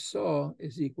already saw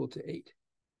is equal to 8.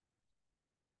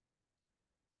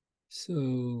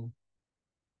 So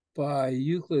by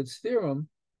Euclid's theorem,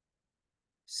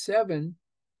 7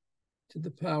 to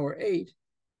the power 8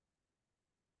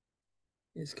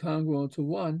 is congruent to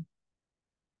 1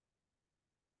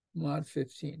 mod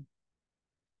 15.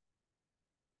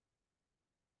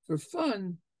 For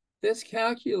fun, let's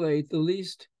calculate the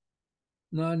least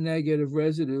non-negative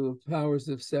residue of powers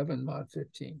of 7 mod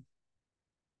 15.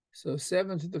 So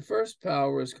 7 to the first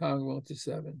power is congruent to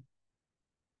 7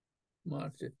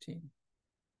 mod 15.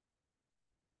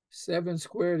 7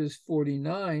 squared is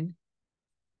 49,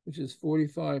 which is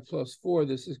 45 plus 4.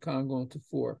 This is congruent to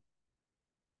 4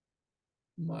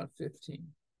 mod 15.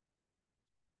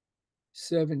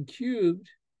 7 cubed,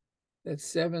 that's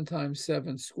 7 times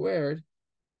 7 squared.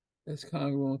 That's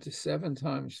congruent to 7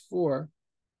 times 4,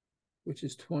 which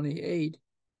is 28,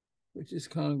 which is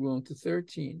congruent to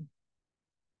 13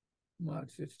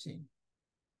 mod 15.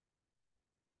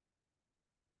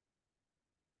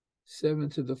 7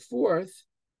 to the fourth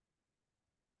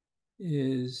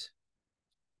is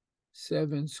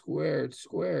 7 squared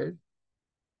squared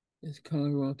is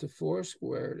congruent to 4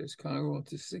 squared is congruent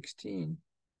to 16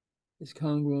 is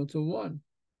congruent to 1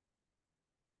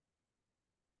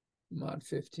 mod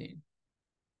 15.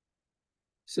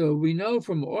 So we know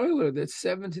from Euler that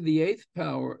 7 to the 8th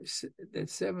power, that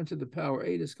 7 to the power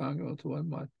 8 is congruent to 1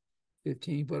 mod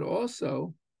 15, but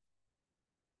also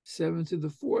 7 to the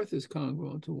 4th is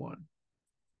congruent to 1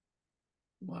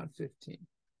 mod 15.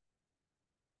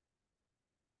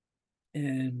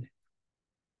 And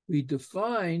we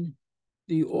define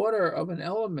the order of an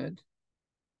element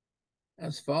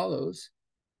as follows,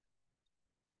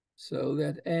 so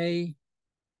that a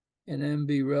and m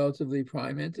be relatively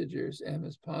prime integers, m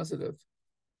is positive,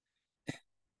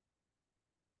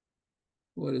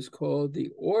 what is called the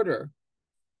order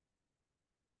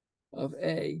of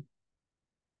A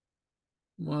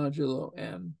modulo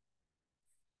M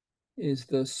is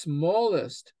the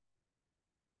smallest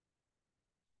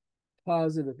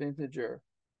positive integer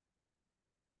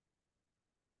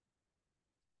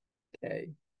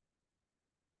K,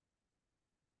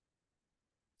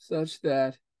 such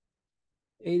that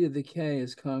A to the K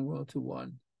is congruent to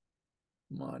 1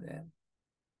 mod M.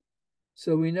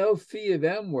 So we know phi of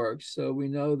M works, so we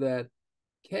know that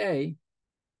K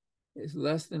is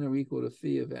less than or equal to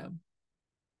phi of M.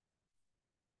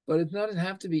 But it doesn't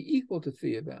have to be equal to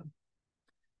phi of M.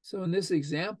 So in this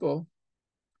example,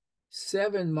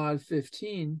 7 mod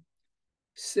 15,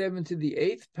 7 to the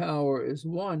 8th power is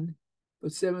 1,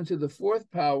 but 7 to the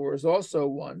 4th power is also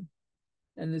 1.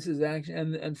 And this is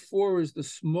actually, and 4 is the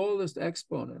smallest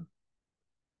exponent,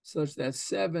 such that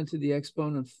 7 to the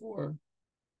exponent 4,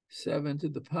 7 to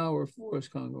the power 4 is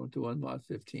congruent to 1 mod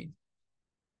 15.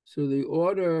 So the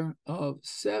order of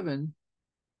 7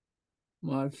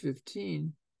 mod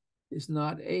 15 is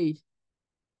not 8,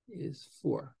 is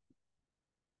 4.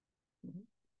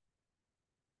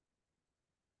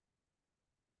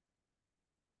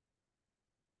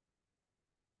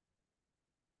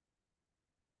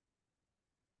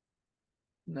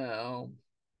 Now,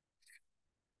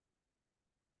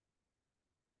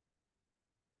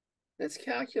 let's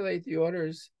calculate the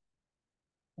orders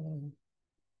of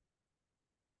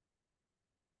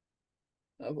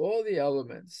all the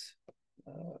elements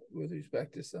with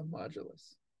respect to some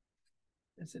modulus.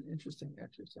 It's an interesting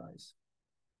exercise.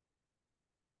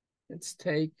 Let's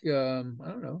take, I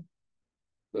don't know,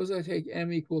 suppose I take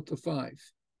M equal to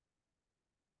 5.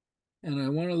 And I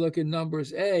want to look at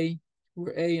numbers A,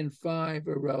 where A and 5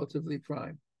 are relatively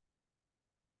prime.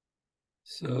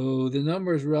 So the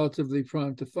numbers relatively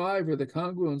prime to 5 are the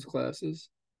congruence classes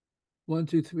 1,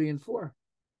 2, 3, and 4.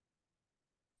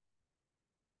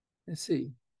 Let's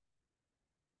see.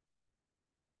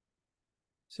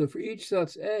 So for each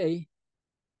such A,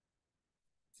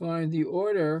 find the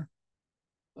order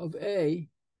of A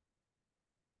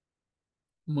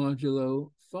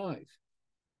modulo 5.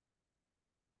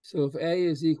 So if A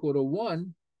is equal to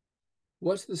 1,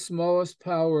 what's the smallest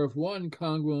power of 1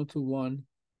 congruent to 1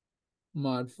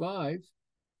 mod 5?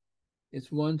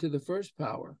 It's 1 to the first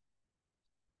power.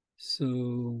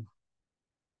 So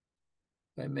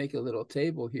if I make a little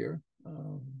table here,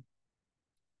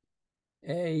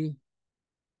 A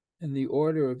and the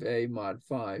order of A mod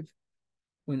 5,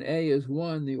 when A is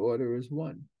 1, the order is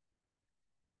 1.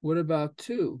 What about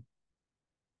 2?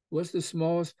 What's the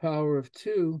smallest power of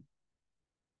 2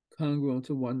 congruent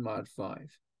to 1 mod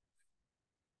 5?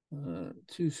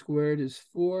 2 squared is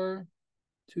 4,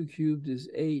 2 cubed is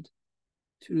 8,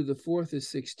 2 to the 4th is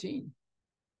 16.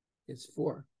 It's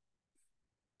 4.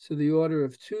 So the order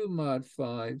of 2 mod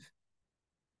 5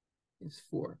 is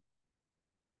 4.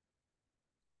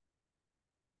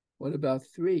 What about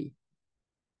 3?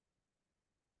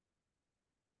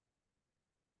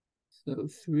 So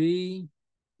 3,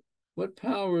 what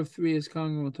power of 3 is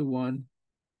congruent to 1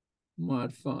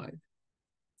 mod 5?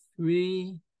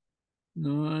 3,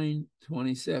 9,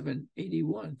 27,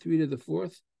 81. 3 to the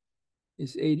 4th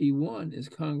is 81, is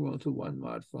congruent to 1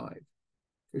 mod 5.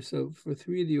 So for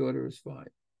 3, the order is 5.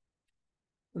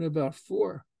 What about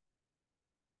 4?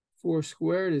 4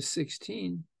 squared is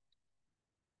 16,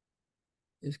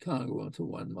 is congruent to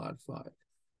 1 mod 5.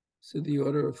 So the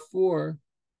order of 4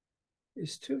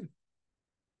 is 2.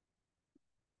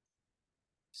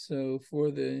 So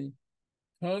for the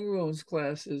congruence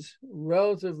classes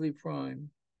relatively prime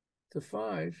to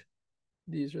 5,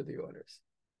 these are the orders.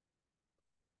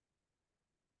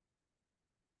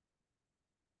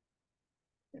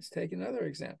 Let's take another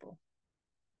example.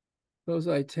 Suppose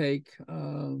I take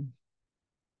M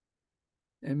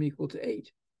equal to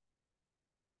 8.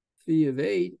 Phi of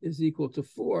 8 is equal to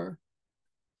 4.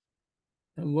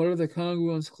 And what are the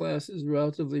congruence classes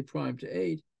relatively prime to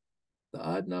 8? The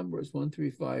odd numbers, 1,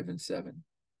 3, 5, and 7.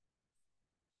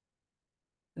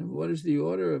 And what is the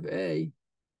order of A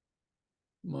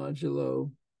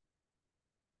modulo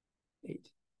 8?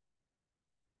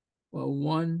 Well,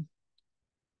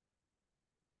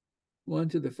 1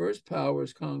 to the first power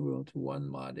is congruent to 1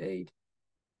 mod 8.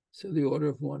 So the order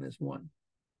of 1 is 1.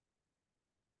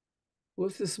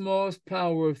 What's the smallest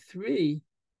power of 3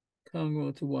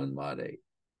 congruent to 1 mod 8?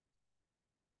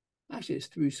 Actually, it's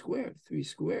 3 squared. 3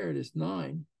 squared is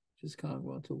 9, which is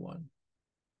congruent to 1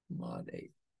 mod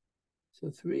 8. So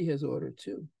 3 has order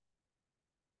 2.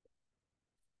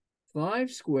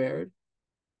 5 squared,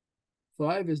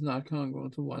 5 is not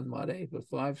congruent to 1 mod 8, but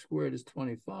 5 squared is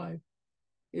 25,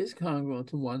 is congruent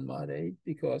to 1 mod 8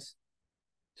 because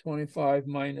 25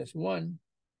 minus 1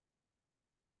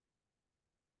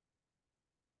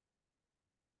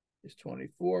 is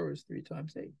 24, is 3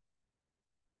 times 8.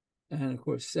 And of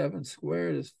course, 7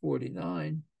 squared is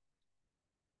 49.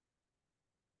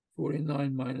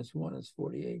 49 minus 1 is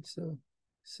 48, so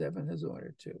 7 has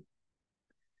order 2.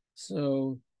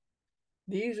 So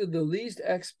these are the least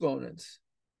exponents.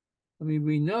 I mean,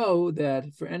 we know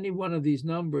that for any one of these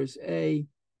numbers, a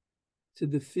to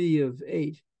the phi of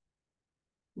 8,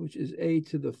 which is a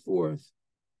to the 4th,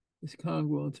 is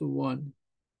congruent to 1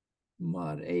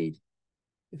 mod 8,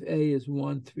 if a is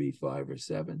 1, 3, 5, or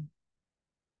 7.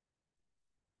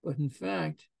 But in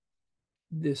fact,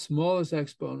 the smallest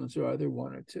exponents are either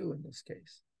 1 or 2 in this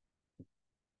case.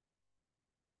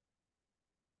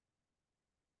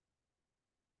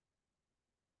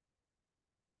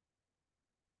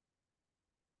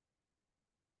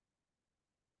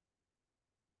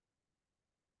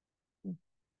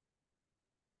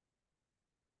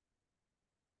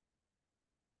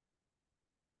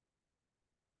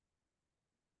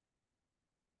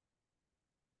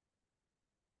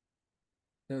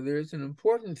 Now, there's an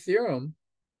important theorem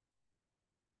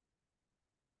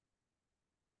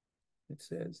that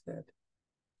says that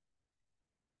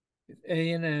if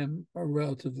a and m are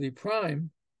relatively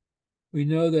prime, we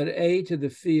know that a to the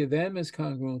phi of m is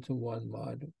congruent to 1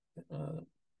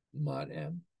 mod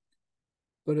m.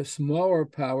 But a smaller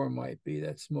power might be.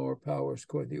 That smaller power is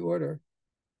called the order.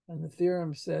 And the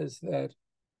theorem says that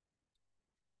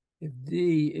if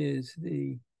d is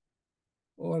the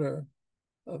order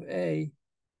of a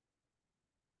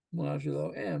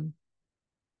modulo m,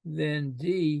 then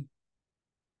d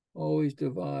always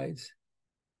divides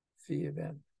phi of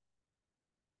m,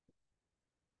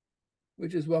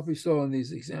 which is what we saw in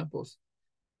these examples.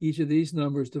 Each of these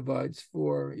numbers divides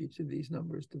 4. Each of these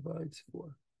numbers divides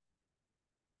 4.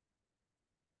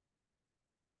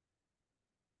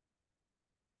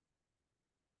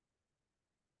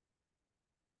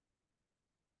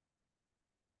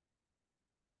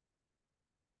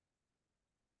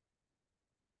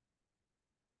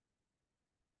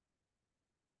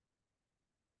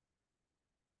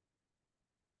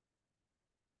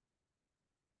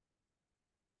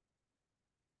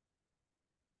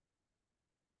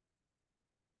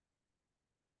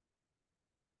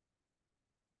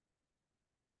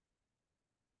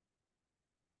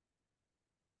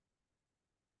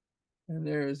 And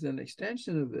there is an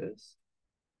extension of this.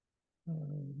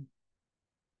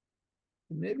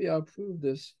 Maybe I'll prove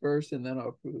this first, and then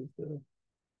I'll prove the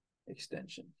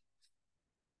extension.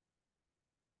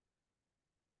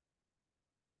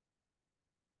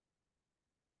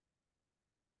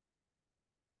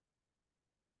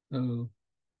 So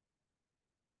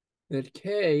that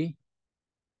k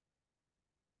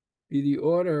be the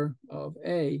order of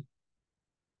a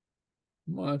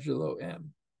modulo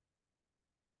m.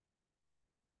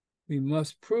 We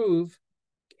must prove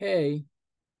k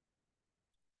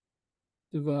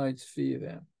divides phi of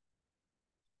m.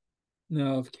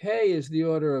 Now, if k is the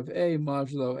order of a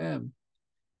modulo m,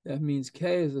 that means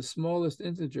k is the smallest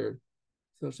integer,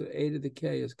 such that a to the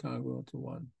k is congruent to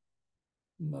 1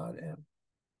 mod m.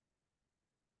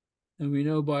 And we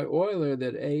know by Euler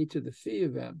that a to the phi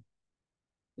of m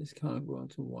is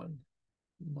congruent to 1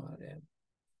 mod m.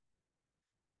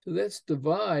 So let's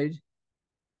divide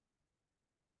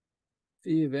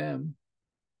phi of m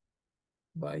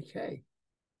by k.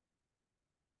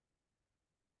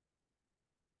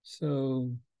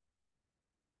 So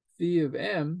phi of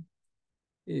m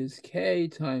is k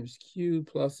times q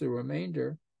plus the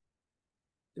remainder.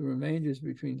 The remainder is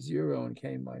between 0 and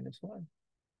k minus 1.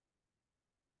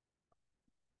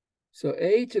 So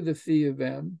a to the phi of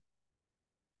m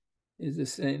is the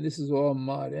same. This is all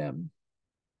mod m.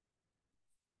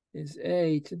 Is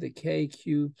a to the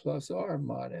kq plus r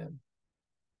mod m.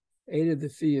 A to the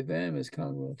phi of m is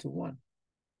congruent to 1.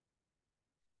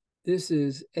 This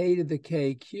is a to the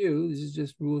kq. This is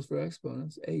just rules for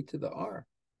exponents. A to the r.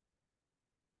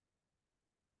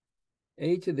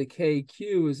 A to the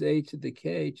kq is a to the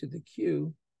k to the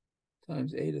q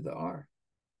times a to the r.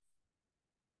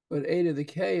 But a to the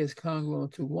k is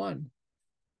congruent to 1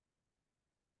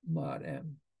 mod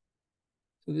m.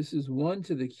 So this is 1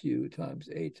 to the q times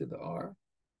a to the r.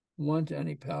 1 to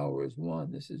any power is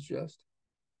 1. This is just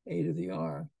a to the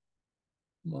r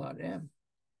mod m.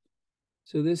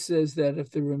 So this says that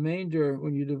if the remainder,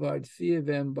 when you divide phi of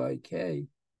m by k,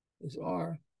 is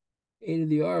r, a to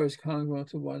the r is congruent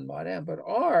to 1 mod m. But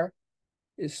r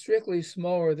is strictly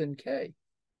smaller than k.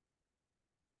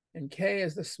 And k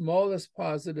is the smallest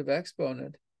positive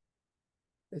exponent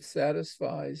that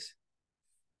satisfies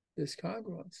this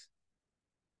congruence.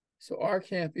 So R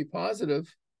can't be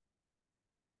positive.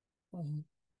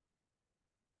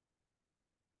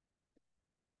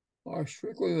 R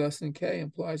strictly less than K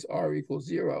implies R equals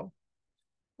 0.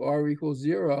 If R equals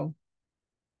 0,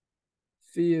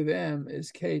 phi of M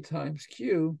is K times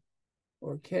Q,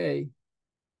 or K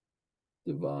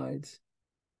divides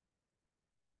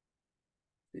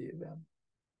phi of M.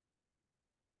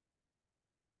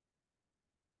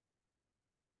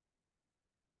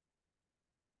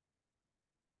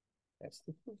 That's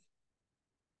the proof.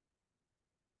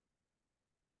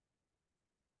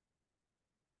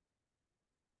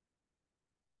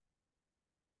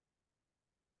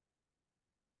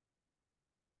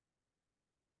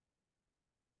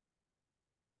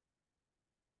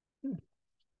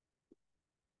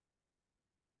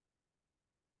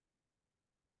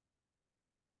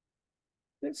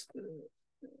 Let's,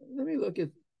 let me look at,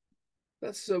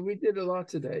 so we did a lot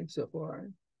today so far.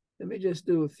 Let me just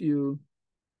do a few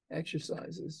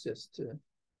exercises just to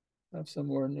have some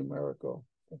more numerical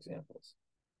examples.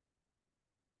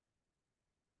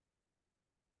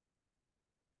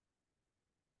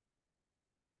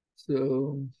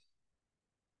 So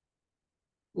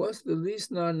what's the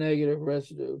least non-negative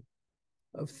residue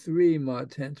of 3 mod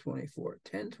 1024?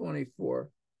 1024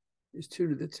 is 2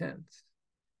 to the 10th.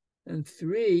 And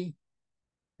 3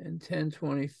 and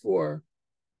 1024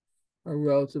 are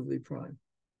relatively prime.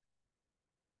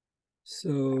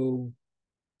 So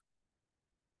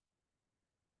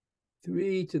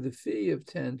 3 to the phi of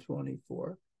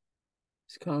 1024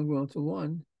 is congruent to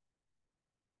 1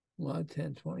 mod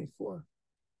 1024.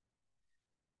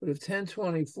 But if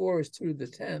 1024 is 2 to the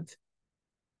 10th,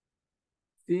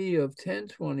 phi of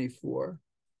 1024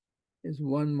 is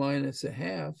 1 minus a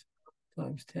half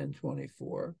times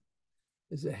 1024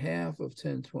 is a half of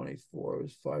 1024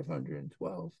 is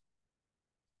 512.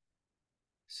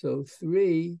 So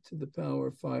 3 to the power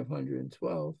of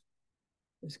 512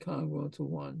 is congruent to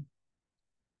 1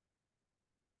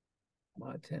 mod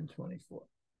 1024.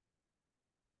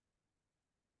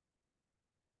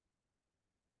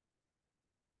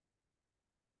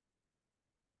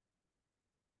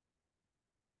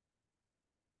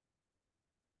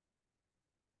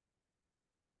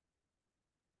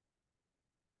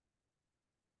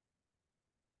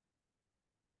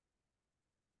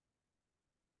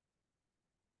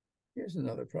 Here's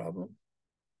another problem.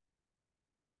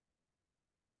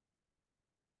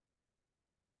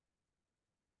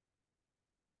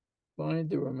 Find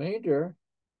the remainder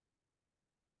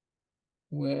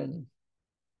when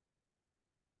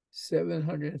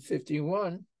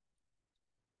 751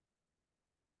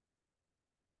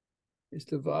 is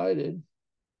divided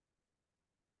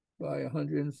by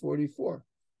 144.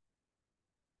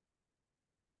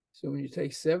 So when you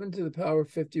take 7 to the power of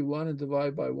 51 and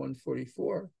divide by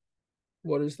 144,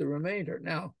 what is the remainder?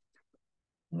 Now,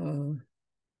 a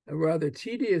rather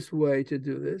tedious way to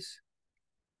do this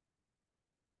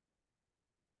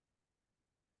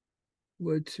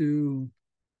would to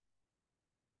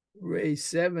raise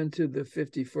 7 to the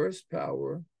 51st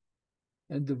power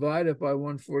and divide it by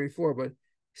 144. But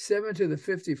 7 to the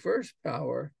 51st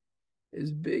power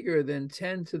is bigger than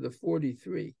 10 to the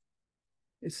 43.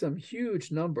 It's some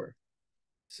huge number.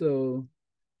 So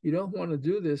you don't want to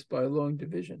do this by long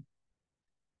division.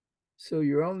 So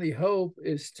your only hope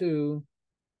is to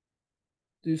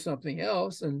do something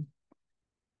else. And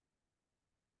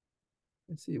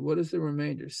let's see, what is the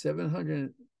remainder?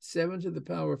 707 to the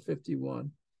power of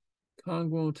 51,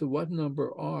 congruent to what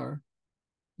number R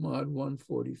mod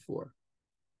 144?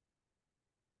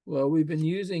 Well, we've been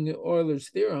using Euler's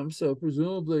theorem, so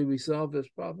presumably we solved this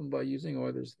problem by using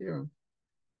Euler's theorem.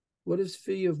 What is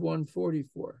phi of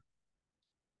 144?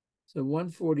 So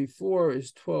 144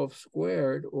 is 12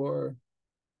 squared, or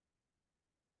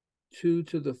 2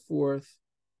 to the 4th,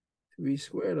 3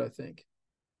 squared, I think,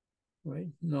 right?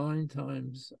 9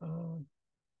 times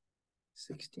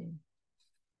 16.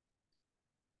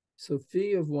 So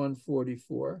phi of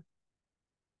 144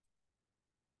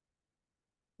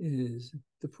 is,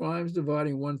 the primes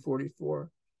dividing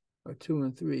 144 are 2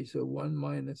 and 3, so 1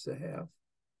 minus a half,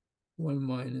 1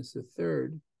 minus a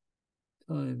third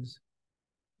times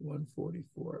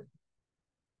 144.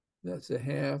 That's a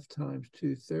half times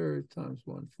 2/3 times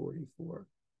 144.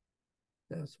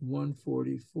 That's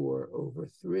 144 over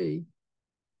 3.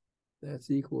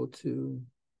 That's equal to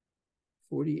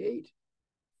 48.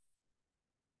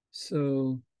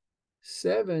 So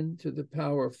 7 to the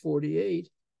power of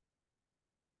 48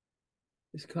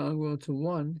 is congruent to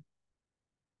 1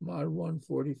 mod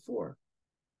 144.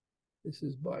 This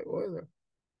is by Euler.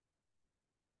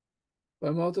 If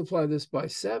I multiply this by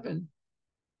 7,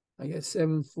 I get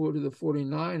 7 4 to the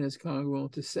 49 is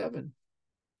congruent to 7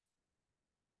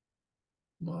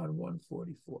 mod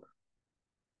 144.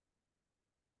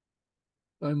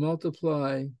 If I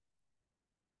multiply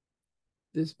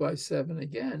this by 7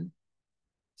 again,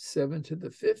 7 to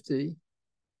the 50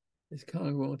 is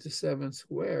congruent to 7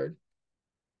 squared,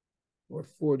 or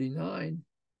 49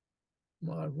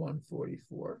 mod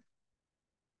 144.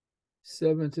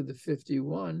 7 to the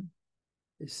 51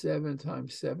 is 7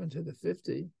 times 7 to the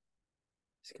 50.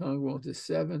 It's congruent to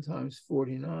 7 times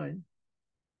 49.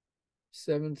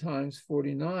 7 times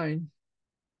 49,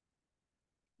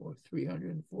 or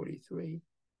 343.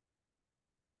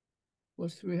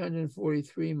 What's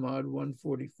 343 mod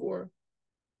 144?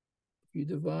 If you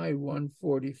divide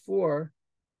 144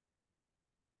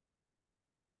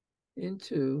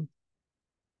 into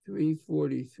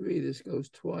 343, this goes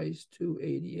twice,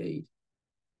 288,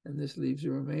 and this leaves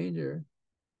a remainder.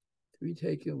 3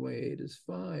 taken away 8 is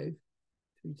 5.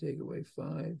 3 take away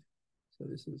 5. So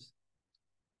this is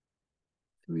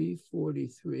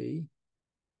 343,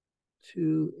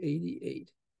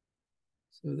 288.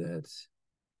 So that's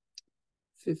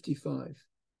 55.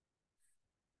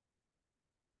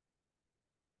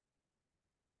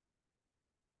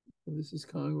 So this is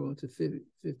congruent to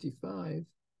 55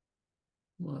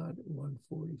 mod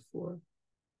 144,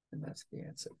 and that's the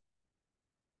answer.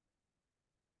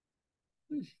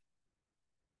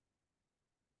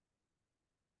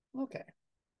 Okay.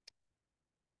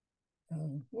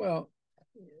 Well,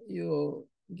 you'll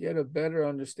get a better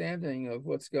understanding of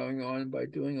what's going on by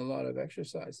doing a lot of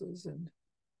exercises, and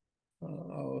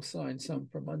I'll assign some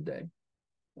for Monday.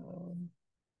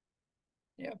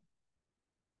 Yeah.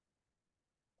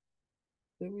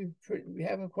 We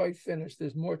haven't quite finished.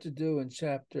 There's more to do in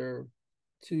chapter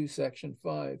 2, section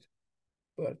 5,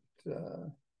 but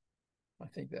I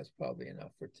think that's probably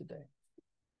enough for today.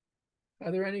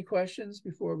 Are there any questions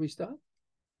before we stop?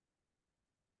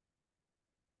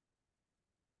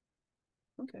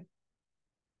 Okay.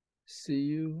 See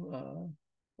you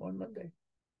on Monday.